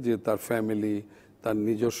পড়ে, যে তার ফ্যামিলি, তার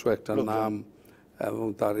নিজস্ব একটা নাম এবং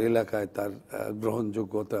তার এলাকায় তার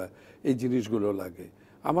গ্রহণযোগ্যতা, এই জিনিসগুলো লাগে।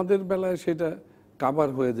 আমাদের বেলায় সেটা কাভার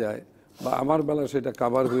হয়ে যায়, বা আমার বেলায় সেটা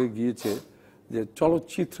কাভার হয়ে গিয়েছে যে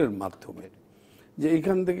চলচ্চিত্রের মাধ্যমে, যে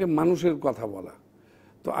এখান থেকে মানুষের কথা বলা।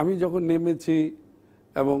 তো আমি যখন নেমেছি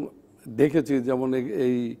এবং দেখেছি, যেমন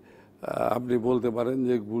এই আপনি বলতে পারেন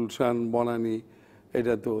যে গুলশান, বনানী,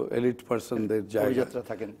 এটা তো এলিট পার্সনদের জায়গা,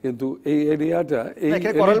 কিন্তু এই এরিয়াটা এই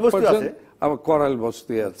আবার করাল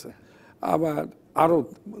বস্তি আছে, আবার আরো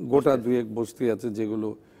গোটা 2-1 বস্তি আছে যেগুলো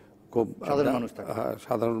খুব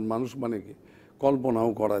সাধারণ মানুষ, মানে কি কল্পনাও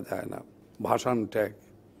করা যায় না। ভাসান ট্যাগ,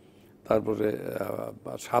 তারপরে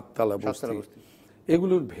 7তলা বস্তি,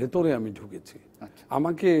 এগুলোর ভেতরে আমি ঢুকেছি।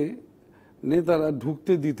 আমাকে নেতারা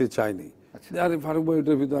ঢুকতে দিতে চায়নি, আরে ফারুক ভাই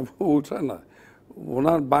ওটার ভিতরে ওঠা না,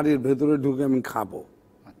 ওনার বাড়ির ভেতরে ঢুকে আমি খাবো,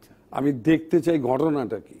 আমি দেখতে চাই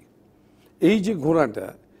ঘটনাটা কি। এই যে ঘোড়াটা,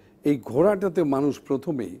 এই ঘোড়াটাতে মানুষ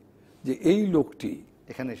প্রথমেই যে এই লোকটি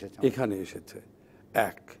এখানে এসেছে,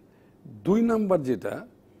 1। 2 নাম্বার যেটা,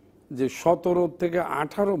 যে 17 থেকে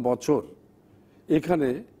 18 বছর এখানে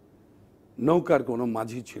নৌকার কোনো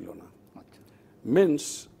মাঝি ছিল না, মিনস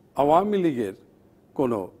আওয়ামী লীগের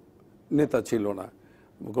কোনো নেতা ছিল না,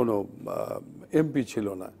 কোনো এমপি ছিল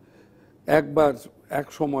না। একবার এক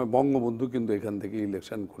সময় বঙ্গবন্ধু কিন্তু এখান থেকে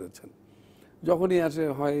ইলেকশন করেছেন। যখনই আসে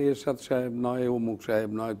হয় এরশাদ সাহেব, নয় অমুক সাহেব,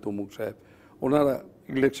 নয় তমুক সাহেব, ওনারা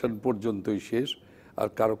ইলেকশন পর্যন্তই শেষ, আর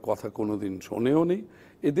কারো কথা কোনোদিন শোনেও নেই।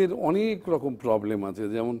 এদের অনেক রকম প্রবলেম আছে।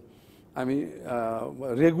 যেমন আমি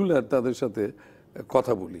রেগুলার তাদের সাথে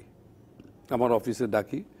কথা বলি, আমার অফিসে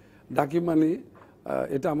ডাকি মানে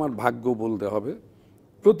এটা আমার ভাগ্য বলতে হবে।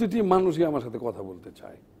 প্রতিটি মানুষই আমার সাথে কথা বলতে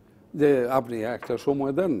চায়, যে আপনি একটা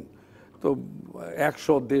সময় দেন। তো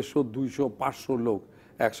 100, 150, 200, 500 লোক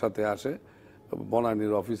একসাথে আসে,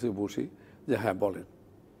 বনানীর অফিসে বসি, যে হ্যাঁ বলেন।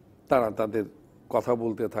 তারা তাদের কথা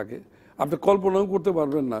বলতে থাকে। আপনি কল্পনাও করতে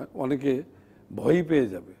পারবেন না, অনেকে ভয় পেয়ে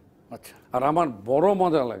যাবে। আচ্ছা, আর আমার বড়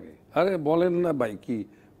মজা লাগে, আরে বলেন না ভাই কি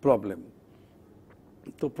প্রবলেম।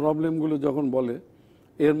 তো প্রবলেমগুলো যখন বলে,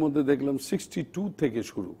 এর মধ্যে দেখলাম 62 থেকে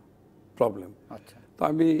শুরু প্রবলেম। আচ্ছা, তো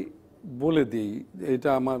আমি বলে দিই, এটা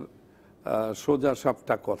আমার সোজা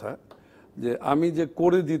সাপটা কথা, যে আমি যে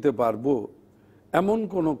করে দিতে পারবো এমন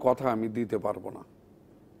কোনো কথা আমি দিতে পারবো না,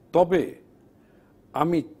 তবে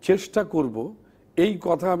আমি চেষ্টা করব এই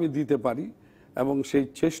কথা আমি দিতে পারি, এবং সেই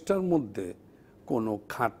চেষ্টার মধ্যে কোনো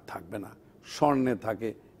খাট থাকবে না, স্বর্ণে থাকে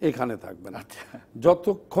এখানে থাকবে না।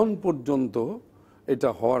 যতক্ষণ পর্যন্ত এটা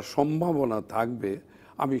হওয়ার সম্ভাবনা থাকবে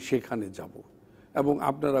আমি সেখানে যাব। এবং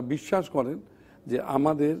আপনারা বিশ্বাস করেন যে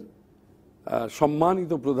আমাদের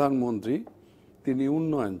সম্মানিত প্রধানমন্ত্রী তিনি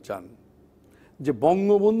উন্নয়ন চান, যে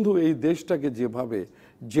বঙ্গবন্ধু এই দেশটাকে যেভাবে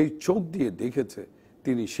যেই চোখ দিয়ে দেখেছে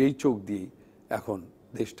তিনি সেই চোখ দিয়েই এখন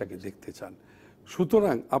দেশটাকে দেখতে চান।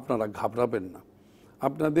 সুতরাং আপনারা ঘাবড়াবেন না।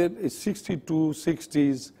 আপনাদের এই 62,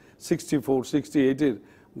 60s, 64, 68-এর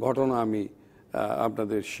ঘটনা আমি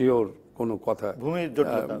আপনাদের শিওর কোনো কথা, ভূমির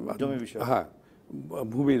জটিলতা, জমি বিষয়, হ্যাঁ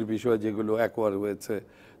ভূমির বিষয় যেগুলো অ্যাকোয়ার হয়েছে,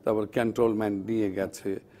 তারপর ক্যান্টনমেন্ট নিয়ে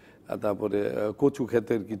গেছে, তারপরে কচু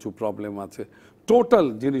ক্ষেতের কিছু প্রবলেম আছে, টোটাল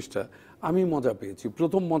জিনিসটা আমি মজা পেয়েছি।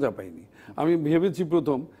 প্রথম মজা পাইনি। আমি ভেবেছি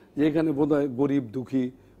প্রথম যে এখানে বোধহয় গরিব দুঃখী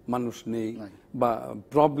মানুষ নেই বা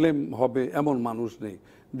প্রবলেম হবে এমন মানুষ নেই।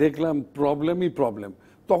 দেখলাম প্রবলেমই প্রবলেম।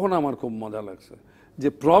 তখন আমার খুব মজা লাগছে যে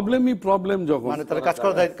প্রবলেমই প্রবলেম, যখন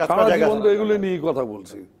সারা জীবন তো এগুলো নিয়েই কথা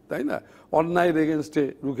বলছি, তাই না? অন্যায়ের এগেনস্টে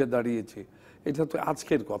রুখে দাঁড়িয়েছি। এটা তো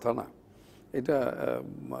আজকের কথা না, এটা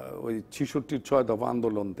ওই 66-র 6 দফা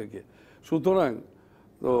আন্দোলন থেকে। সুতরাং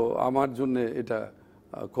তো আমার জন্য এটা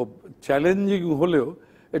খুব চ্যালেঞ্জিং হলেও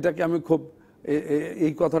এটাকে আমি খুব,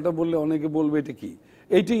 এই কথাটা বললে অনেকে বলবে এটা কি,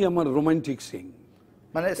 এইটাই আমার রোমান্টিক সিন।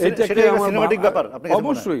 মানে এটাকে আমার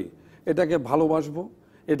অবশ্যই এটাকে ভালোবাসবো,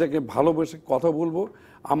 এটাকে ভালোবেসে কথা বলবো।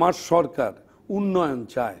 আমার সরকার উন্নয়ন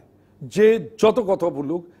চায়, যে যত কথা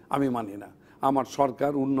বলুক আমি মানি না। আমার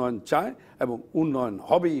সরকার উন্নয়ন চায় এবং উন্নয়ন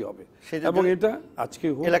হবেই হবে, এবং এটা আজকে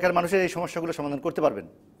এলাকার মানুষের এই সমস্যাগুলো সমাধান করতে পারবেন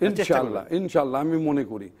ইনশাআল্লাহ। ইনশাআল্লাহ আমি মনে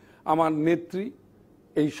করি আমার নেত্রী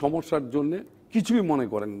এই সমস্যার জন্য কিছুই মনে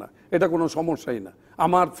করেন না, এটা কোনো সমস্যাই না।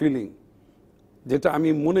 আমার ফিলিং যেটা আমি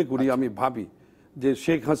মনে করি, আমি ভাবি যে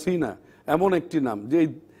শেখ হাসিনা এমন একটি নাম যে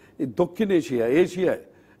দক্ষিণ এশিয়ায়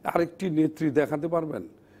আরেকটি নেত্রী দেখাতে পারবেন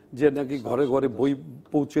যে নাকি ঘরে ঘরে বই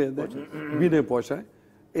পৌঁছে দেয় বিনা পয়সায়,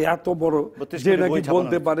 এত বড়, যে নাকি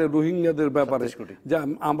বলতে পারে রোহিঙ্গাদের ব্যাপারে যে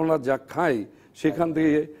আমরা যা খাই সেখান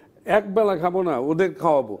থেকে এক বেলা খাবো না, ওদের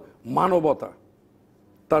খাওয়াবো। মানবতা,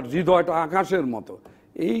 তার হৃদয়টা আকাশের মতো।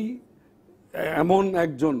 এই এমন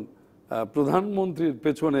একজন প্রধানমন্ত্রীর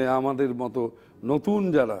পেছনে আমাদের মতো নতুন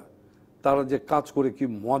যারা, তারা যে কাজ করে কি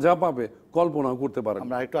মজা পাবে কল্পনা করতে পারে।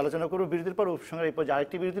 আমরা একটু আলোচনা করব বিরতির পর। উপসংহারে এই পর্যায়ে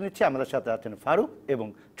আরেকটি বিরতি নিচ্ছে। আমাদের সাথে আছেন ফারুক এবং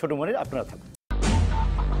ছোট মনির, আপনারা থাকুন।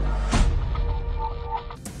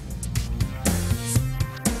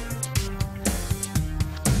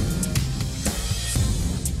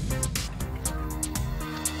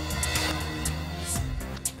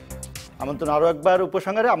 আমন্ত্রণ আরও একবার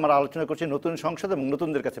উপসংহারে। আমরা আলোচনা করছি নতুন সংসদ এবং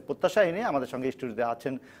নতুনদের কাছে প্রত্যাশা এনে। আমাদের সঙ্গে স্টুডিওতে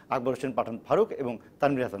আছেন আকবর হোসেন পাঠান ফারুক এবং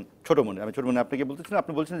তানভীর হাসান ছোট মনি। আমি ছোট মনি আপনাকে বলতেছিলাম,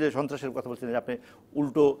 আপনি বলছেন যে সন্ত্রাসের কথা বলছেন, যে আপনি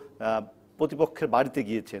উল্টো প্রতিপক্ষের বাড়িতে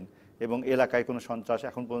গিয়েছেন এবং এলাকায় কোনো সন্ত্রাস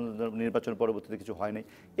এখন পর্যন্ত নির্বাচন পরবর্তীতে কিছু হয় নাই।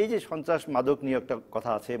 এই যে সন্ত্রাস মাদক নিয়ে একটা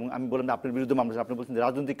কথা আছে, এবং আমি বললাম আপনার বিরুদ্ধে মামলা, আপনি বলছেন যে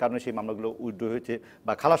রাজনৈতিক কারণে সেই মামলাগুলো উইথড্র হয়েছে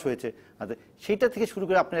বা খালাস হয়েছে। সেইটা থেকে শুরু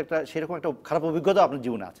করে আপনার একটা সেরকম একটা খারাপ অভিজ্ঞতা আপনার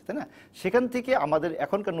জীবনে আছে, তাই না? সেখান থেকে আমাদের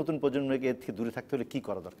এখনকার নতুন প্রজন্মকে এর থেকে দূরে থাকতে হলে কি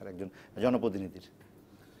করা দরকার একজন জনপ্রতিনিধির?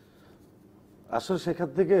 আসলে সেখান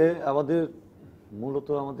থেকে আমাদের মূলত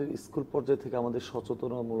আমাদের স্কুল পর্যায় থেকে আমাদের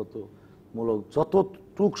সচেতনমূলক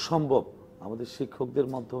যতটুক সম্ভব আমাদের শিক্ষকদের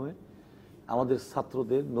মাধ্যমে আমাদের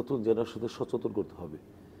ছাত্রদের, নতুন জেনারেশনদের সচেতন করতে হবে।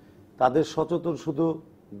 তাদের সচেতন শুধু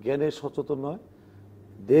জ্ঞানে সচেতন নয়,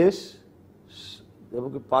 দেশ এবং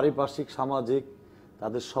পারিপার্শ্বিক সামাজিক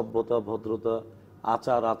তাদের সভ্যতা, ভদ্রতা,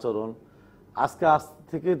 আচার আচরণ, আজ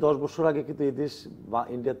থেকে 10 বছর আগে কিন্তু এই দেশ বা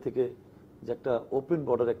ইন্ডিয়ার থেকে যে একটা ওপেন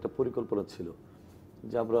বর্ডার একটা পরিকল্পনা ছিল,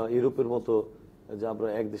 যে আমরা ইউরোপের মতো যে আমরা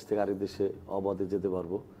এক দেশ থেকে আরেক দেশে অবাধে যেতে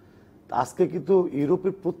পারবো। আজকে কিন্তু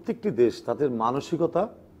ইউরোপের প্রত্যেকটি দেশ তাদের মানসিকতা,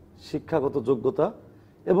 শিক্ষাগত যোগ্যতা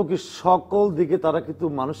এবং কি সকল দিকে তারা কিন্তু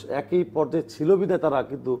মানুষ একই পর্যায়ে ছিল বিধায় তারা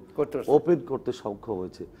কিন্তু ওপেন করতে সক্ষম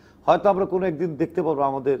হয়েছে। হয়তো আমরা কোনো একদিন দেখতে পারবো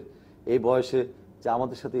আমাদের এই বয়সে যে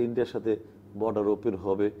আমাদের সাথে ইন্ডিয়ার সাথে বর্ডার ওপেন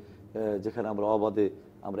হবে, যেখানে আমরা অবাধে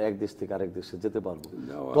আমরা এক দেশ থেকে আরেক দেশে যেতে পারবো।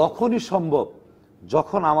 তখনই সম্ভব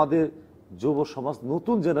যখন আমাদের যুব সমাজ,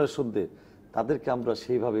 নতুন জেনারেশনদের তাদেরকে আমরা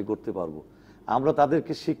সেইভাবে করতে পারবো। আমরা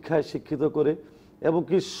তাদেরকে শিক্ষায় শিক্ষিত করে এবং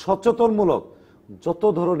কি সচেতনমূলক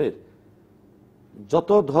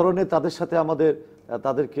যত ধরনের তাদের সাথে আমাদের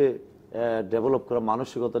তাদেরকে ডেভেলপ করা,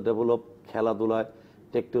 মানসিকতা ডেভেলপ, খেলাধুলায়,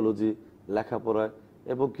 টেকনোলজি, লেখাপড়ায়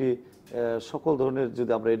এবং কি সকল ধরনের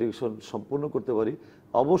যদি আমরা এডুকেশন সম্পূর্ণ করতে পারি,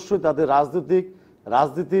 অবশ্যই তাদের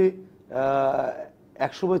রাজনীতি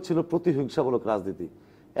একসময় ছিল প্রতিহিংসামূলক রাজনীতি,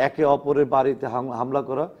 একে অপরের বাড়িতে হামলা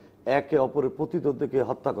করা, একে অপরের প্রতিদ্বন্দ্বীকে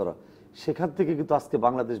হত্যা করা। সেখান থেকে কিন্তু আজকে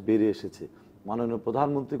বাংলাদেশ বেরিয়ে এসেছে। মাননীয়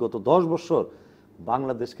প্রধানমন্ত্রী গত 10 বছর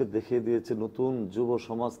বাংলাদেশকে দেখিয়ে দিয়েছে নতুন যুব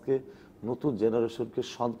সমাজকে, নতুন জেনারেশনকে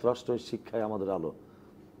সন্ত্রাস নয়, শিক্ষায় আমাদের আলো।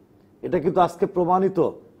 এটা কিন্তু আজকে প্রমাণিত।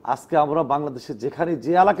 আজকে আমরা বাংলাদেশে যেখানে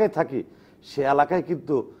যে এলাকায় থাকি সে এলাকায়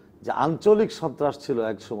কিন্তু যে আঞ্চলিক সন্ত্রাস ছিল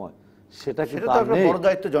এক সময়, সেটা কিন্তু আর নেই। বড়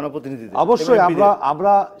দায়িত্ব জনপ্রতিনিধিদের। অবশ্যই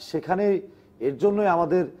আমরা সেখানে, এর জন্যই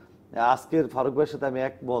আমাদের আজকের ফারুক ভাইয়ের সাথে আমি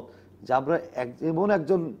একমত যে আমরা এমন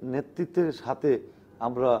একজন নেতৃত্বের সাথে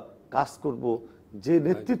আমরা কাজ করব যে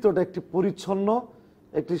নেতৃত্বটা একটি পরিচ্ছন্ন,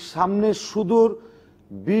 একটি সামনে সুদূর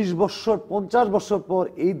 20 বছর 50 বছর পর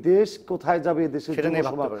এই দেশ কোথায় যাবে, এই দেশের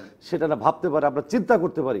সেটা না ভাবতে পারে, আমরা চিন্তা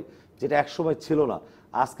করতে পারি, যেটা একসময় ছিল না।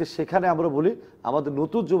 আজকে সেখানে আমরা বলি আমাদের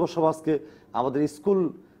নতুন যুব সমাজকে আমাদের স্কুল,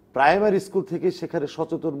 প্রাইমারি স্কুল থেকে সেখানে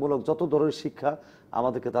সচেতনমূলক যত ধরনের শিক্ষা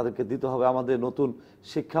তাদেরকে দিতে হবে। আমাদের নতুন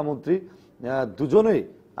শিক্ষামন্ত্রী দুজনেই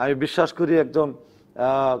আমি বিশ্বাস করি একজন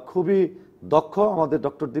খুবই দক্ষ, আমাদের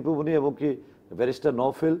ডক্টর দীপমণি এবং কি ব্যারিস্টার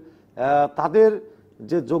নওফেল। তাদের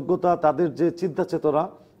যে যোগ্যতা, তাদের যে চিন্তা চেতনা,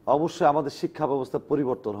 অবশ্যই আমাদের শিক্ষা ব্যবস্থা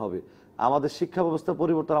পরিবর্তন হবে। আমাদের শিক্ষা ব্যবস্থা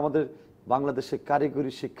পরিবর্তন, আমাদের বাংলাদেশে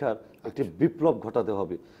কারিগরি শিক্ষার একটি বিপ্লব ঘটাতে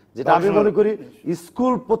হবে। যেটা আমি মনে করি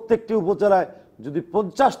স্কুল প্রত্যেকটি উপজেলায় যদি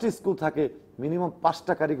 50টি স্কুল থাকে, মিনিমাম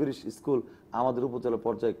 5টা কারিগরি স্কুল আমাদের উপজেলা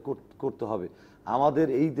পর্যায়ে করতে হবে। আমাদের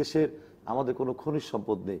এই দেশের আমাদের কোনো খনিজ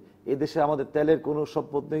সম্পদ নেই, এই দেশে আমাদের তেলের কোনো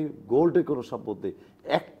সম্পদ নেই, গোল্ডের কোনো সম্পদ নেই,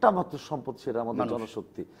 একটা মাত্র সম্পদ, সেটা আমাদের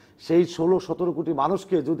জনশক্তি। সেই 16-17 কোটি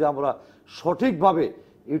মানুষকে যদি আমরা সঠিকভাবে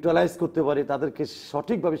ইউটিলাইজ করতে পারি, তাদেরকে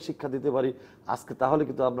সঠিকভাবে শিক্ষা দিতে পারি আজকে, তাহলে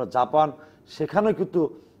কিন্তু আমরা জাপান, সেখানেও কিন্তু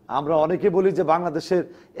আমরা অনেকে বলি যে বাংলাদেশের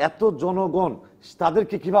এত জনগণ,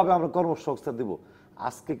 তাদেরকে কিভাবে আমরা কর্মসংস্থান দেব।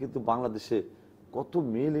 আজকে কিন্তু বাংলাদেশে কত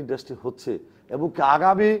মিল ইন্ডাস্ট্রি হচ্ছে এবং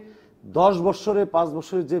আগামী 10 বছরে 5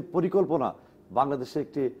 বছরের যে পরিকল্পনা, বাংলাদেশে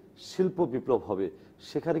একটি শিল্প বিপ্লব হবে।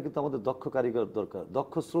 সেখানে কিন্তু আমাদের দক্ষ কারিগর দরকার,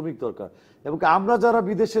 দক্ষ শ্রমিক দরকার। এবং আমরা যারা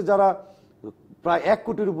বিদেশে, যারা প্রায় 1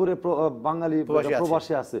 কোটির উপরে বাঙালি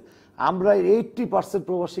প্রবাসী আছে, আমরা 80%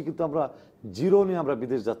 প্রবাসী কিন্তু আমরা জিরো নিয়ে আমরা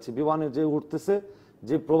বিদেশ যাচ্ছি। বিমানে যে উঠতেছে,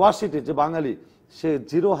 যে প্রবাসীটি, যে বাঙালি, সে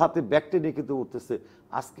জিরো হাতে ব্যাগটি নিয়ে কিন্তু উঠতেছে।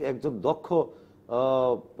 আজকে একজন দক্ষ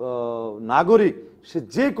নাগরিক, সে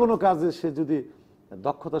যে কোনো কাজে সে যদি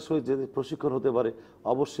দক্ষতার সহিত যদি প্রশিক্ষণ হতে পারে,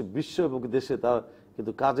 অবশ্যই বিশ্ব এবং দেশে তার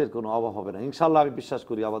কিন্তু কাজের কোনো অভাব হবে না। ইনশাআল্লাহ আমি বিশ্বাস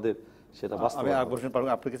করি আমাদের সেটা বাস্তবায়ন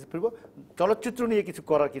হবে। আপনার কাছে ফিরবো, চলচ্চিত্র নিয়ে কিছু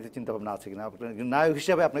করার কিছু চিন্তা ভাবনা আছে কিনা? নায়ক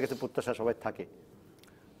হিসেবে আপনার কাছে প্রত্যাশা সবাই থাকে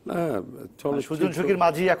না? সুজন সুখীর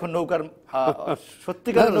মাঝি এখন নৌকার,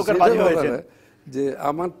 সত্যিকারের নৌকার মাঝি হয়েছে। যে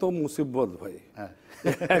আমার তো মুসিবত ভাই,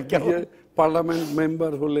 পার্লামেন্ট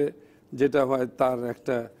মেম্বার হলে যেটা হয়, তার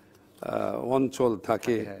একটা অঞ্চল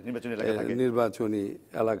থাকে, নির্বাচনী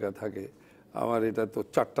এলাকা থাকে। আমার এটা তো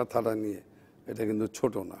 4টা থানা নিয়ে, এটা কিন্তু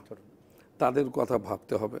ছোট না, তাদের কথা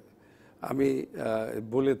ভাবতে হবে। আমি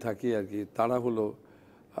বলে থাকি আর কি, তারা হলো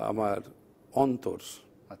আমার অন্তর,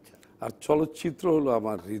 আর চলচ্চিত্র হলো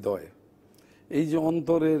আমার হৃদয়। এই যে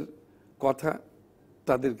অন্তরের কথা,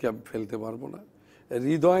 তাদেরকে আমি ফেলতে পারবো না।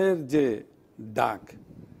 হৃদয়ের যে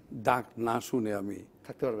ডাক না শুনে আমি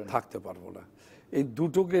থাকতে পারবো না। এই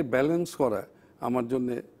দুটোকে ব্যালেন্স করা আমার জন্য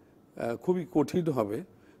খুবই কঠিন হবে।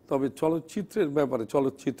 তবে চলচ্চিত্রের ব্যাপারে,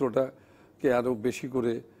 চলচ্চিত্রটাকে আরও বেশি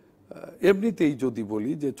করে, এমনিতেই যদি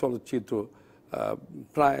বলি যে চলচ্চিত্র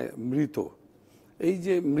প্রায় মৃত, এই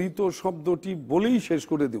যে মৃত শব্দটি বলেই শেষ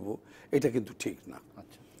করে দেব, এটা কিন্তু ঠিক না।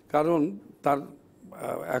 কারণ তার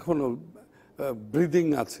এখনো ব্রিদিং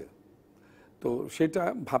আছে, তো সেটা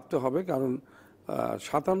ভাবতে হবে। কারণ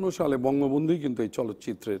 57 সালে বঙ্গবন্ধুই কিন্তু এই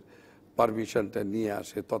চলচ্চিত্রের পারমিশনটা নিয়ে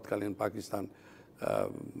আসে তৎকালীন পাকিস্তান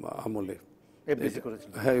আমলে FDC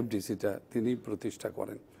করেছিলেন। হ্যাঁ, এফডিসিটা তিনি প্রতিষ্ঠা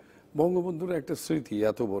করেন। বঙ্গবন্ধুর একটা স্মৃতি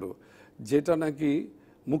এত বড়, যেটা নাকি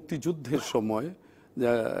মুক্তিযুদ্ধের সময়,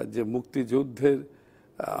 যে মুক্তিযুদ্ধের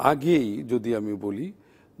আগেই যদি আমি বলি,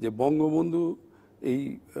 যে বঙ্গবন্ধু এই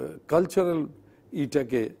কালচারাল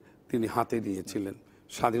ইটাকে তিনি হাতে নিয়েছিলেন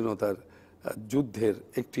স্বাধীনতার যুদ্ধের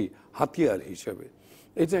একটি হাতিয়ার হিসেবে।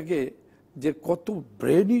 এটাকে যে কত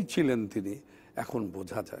ব্রেনি ছিলেন তিনি এখন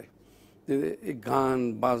বোঝা যায়। যে এই গান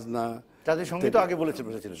বাজনা, জাতীয় সঙ্গীত আগে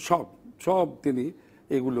বলেছিলেন, সব তিনি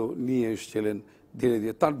এগুলো নিয়ে এসেছিলেন ধীরে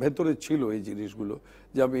ধীরে। তার ভেতরে ছিল এই জিনিসগুলো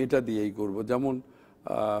যে আমি এটা দিয়েই করব। যেমন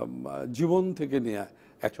জীবন থেকে নেয়া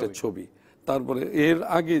একটা ছবি, তারপরে এর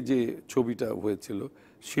আগে যে ছবিটা হয়েছিল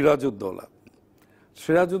সিরাজউদ্দৌলা,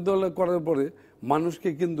 সিরাজউদ্দৌলা করার পরে মানুষকে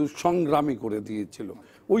কিন্তু সংগ্রামী করে দিয়েছিল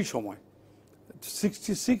ওই সময়।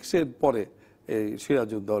 66 পরে এই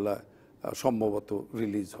সিরাজউদ্দৌলা সম্ভবত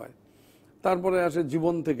রিলিজ হয়। তারপরে আসে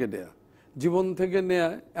জীবন থেকে নেয়া। জীবন থেকে নেয়া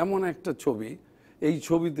এমন একটা ছবি, এই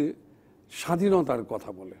ছবিতে স্বাধীনতার কথা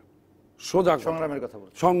বলে, সোজা সংগ্রামের কথা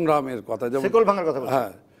বলে, সংগ্রামের কথা, যেমন শিকল ভাঙার কথা বলে।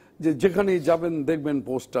 হ্যাঁ, যে যেখানেই যাবেন দেখবেন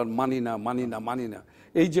পোস্টার, মানি না মানি না মানি না।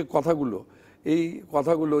 এই যে কথাগুলো, এই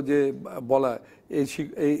কথাগুলো যে বলা,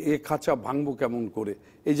 এই খাঁচা ভাঙবো কেমন করে,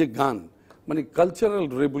 এই যে গান, মানে কালচারাল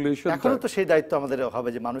রেভলিউশন। এখনো তো সেই দায়িত্ব আমাদের হবে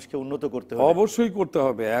যে মানুষকে উন্নত করতে হবে। অবশ্যই করতে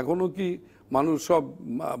হবে। এখনো কি মানুষ সব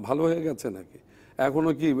ভালো হয়ে গেছে নাকি? এখনো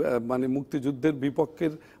কি মানে মুক্তিযুদ্ধের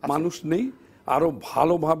বিপক্ষের মানুষ নেই? আরো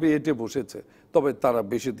ভালোভাবে এটে বসেছে, তবে তারা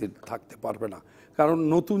বেশি দিন থাকতে পারবে না। কারণ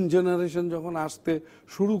নতুন জেনারেশন যখন আসতে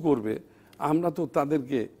শুরু করবে, আমরা তো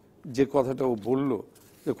তাদেরকে, যে কথাটা ও বললো,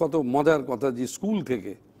 যে কত মজার কথা, যে স্কুল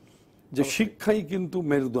থেকে যে শিক্ষাই কিন্তু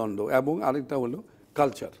মেরুদণ্ড, এবং আরেকটা হলো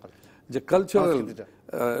কালচার, যে কালচারাল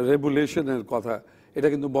রেভলিউশনের কথা, এটা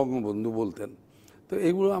কিন্তু বঙ্গবন্ধু বলতেন। তো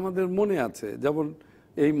এগুলো আমাদের মনে আছে। যেমন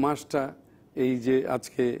এই মাসটা, এই যে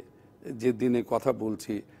আজকে যে দিনে কথা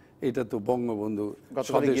বলছি, এটা তো বঙ্গবন্ধু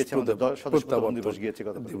স্বদেশ প্রত্যাবর্তন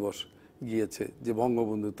দিবস গিয়েছে, যে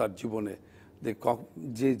বঙ্গবন্ধু তার জীবনে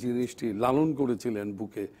যে জিনিসটি লালন করেছিলেন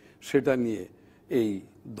বুকে, সেটা নিয়ে এই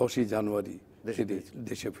 10ই জানুয়ারি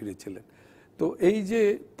দেশে ফিরেছিলেন। তো এই যে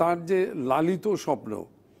তার যে লালিত স্বপ্ন,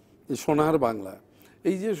 সোনার বাংলা,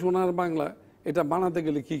 এই যে সোনার বাংলা, এটা বানাতে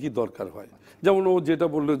গেলে কি কি দরকার হয়? যেমন ও যেটা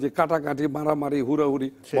বললো যে কাটাকাটি, মারামারি, হুড়াহুড়ি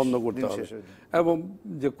বন্ধ করতে হবে, এবং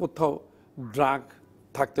যে কোথাও ড্রাগ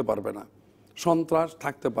থাকতে পারবে না, সন্ত্রাস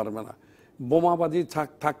থাকতে পারবে না, বোমাবাজি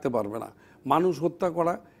থাকতে পারবে না, মানুষ হত্যা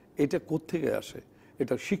করা, এটা কোত্থেকে আসে?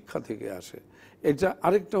 এটা শিক্ষা থেকে আসে। এটা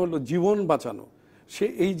আরেকটা হলো জীবন বাঁচানো। সে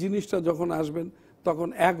এই জিনিসটা যখন আসবেন, তখন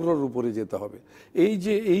এগ্রোর উপরে যেতে হবে। এই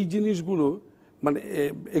যে এই জিনিসগুলো, মানে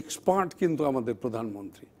এক্সপার্ট কিন্তু আমাদের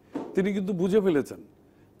প্রধানমন্ত্রী, তিনি কিন্তু বুঝে ফেলেছেন,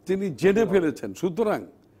 তিনি জেনে ফেলেছেন। সুতরাং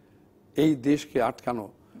এই দেশকে আটকানো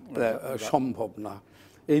সম্ভব না।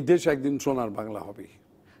 এই দেশ একদিন সোনার বাংলা হবে।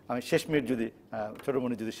 আমি শেষ মিনিট যদি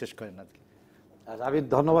ছোটমণি যদি শেষ করেন আজকে। আমি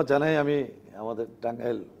ধন্যবাদ জানাই আমি আমাদের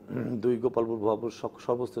টাঙ্গাইল 2 গোপালপুর ভবাপুর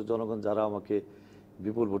সমস্ত জনগণ, যারা আমাকে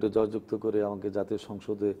বিপুল ভোটে জয়যুক্ত করে আমাকে জাতীয়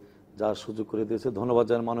সংসদে যাওয়ার সুযোগ করে দিয়েছে। ধন্যবাদ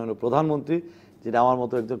জানাই মাননীয় প্রধানমন্ত্রী, যিনি আমার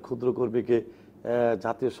মতো একজন ক্ষুদ্র কর্মীকে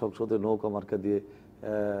জাতীয় সংসদে নৌকা মার্কা দিয়ে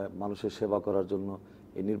মানুষের সেবা করার জন্য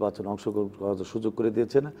এই নির্বাচনে অংশগ্রহণ করার সুযোগ করে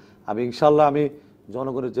দিয়েছেন। আমি ইনশাল্লাহ আমি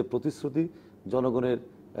জনগণের যে প্রতিশ্রুতি, জনগণের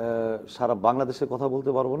সারা বাংলাদেশের কথা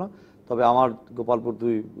বলতে পারবো না, তবে আমার গোপালপুর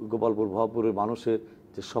 2 গোপালপুর ভবাপুরের মানুষের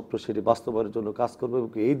যে স্বপ্ন, সেটি বাস্তবায়নের জন্য কাজ করবো, এবং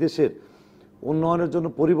এই দেশের উন্নয়নের জন্য,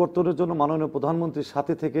 পরিবর্তনের জন্য মাননীয় প্রধানমন্ত্রীর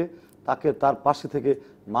সাথে থেকে, তার পাশে থেকে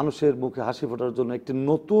মানুষের মুখে হাসি ফোটার জন্য একটি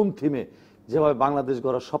নতুন থিমে যেভাবে বাংলাদেশ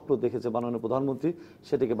গড়ার স্বপ্ন দেখেছে মাননীয় প্রধানমন্ত্রী,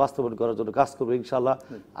 সেটাকে বাস্তবায়ন করার জন্য কাজ করবো। ইনশাআল্লাহ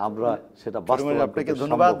আমরা সেটা বাস্তবায়ন। আপনাকে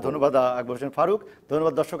ধন্যবাদ আকবর হোসেন ফারুক।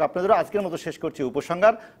 ধন্যবাদ দর্শক আপনাদেরও। আজকের মতো শেষ করছি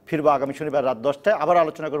উপসংহার। ফিরবো আগামী শনিবার রাত 10টায়। আবার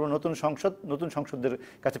আলোচনা করবো নতুন সংসদদের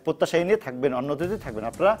কাছে প্রত্যাশা নিয়ে। থাকবেন অন্য অতিথি, থাকবেন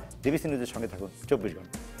আপনারা। ডিবিসি নিউজের সঙ্গে থাকুন 24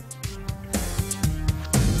 ঘন্টা।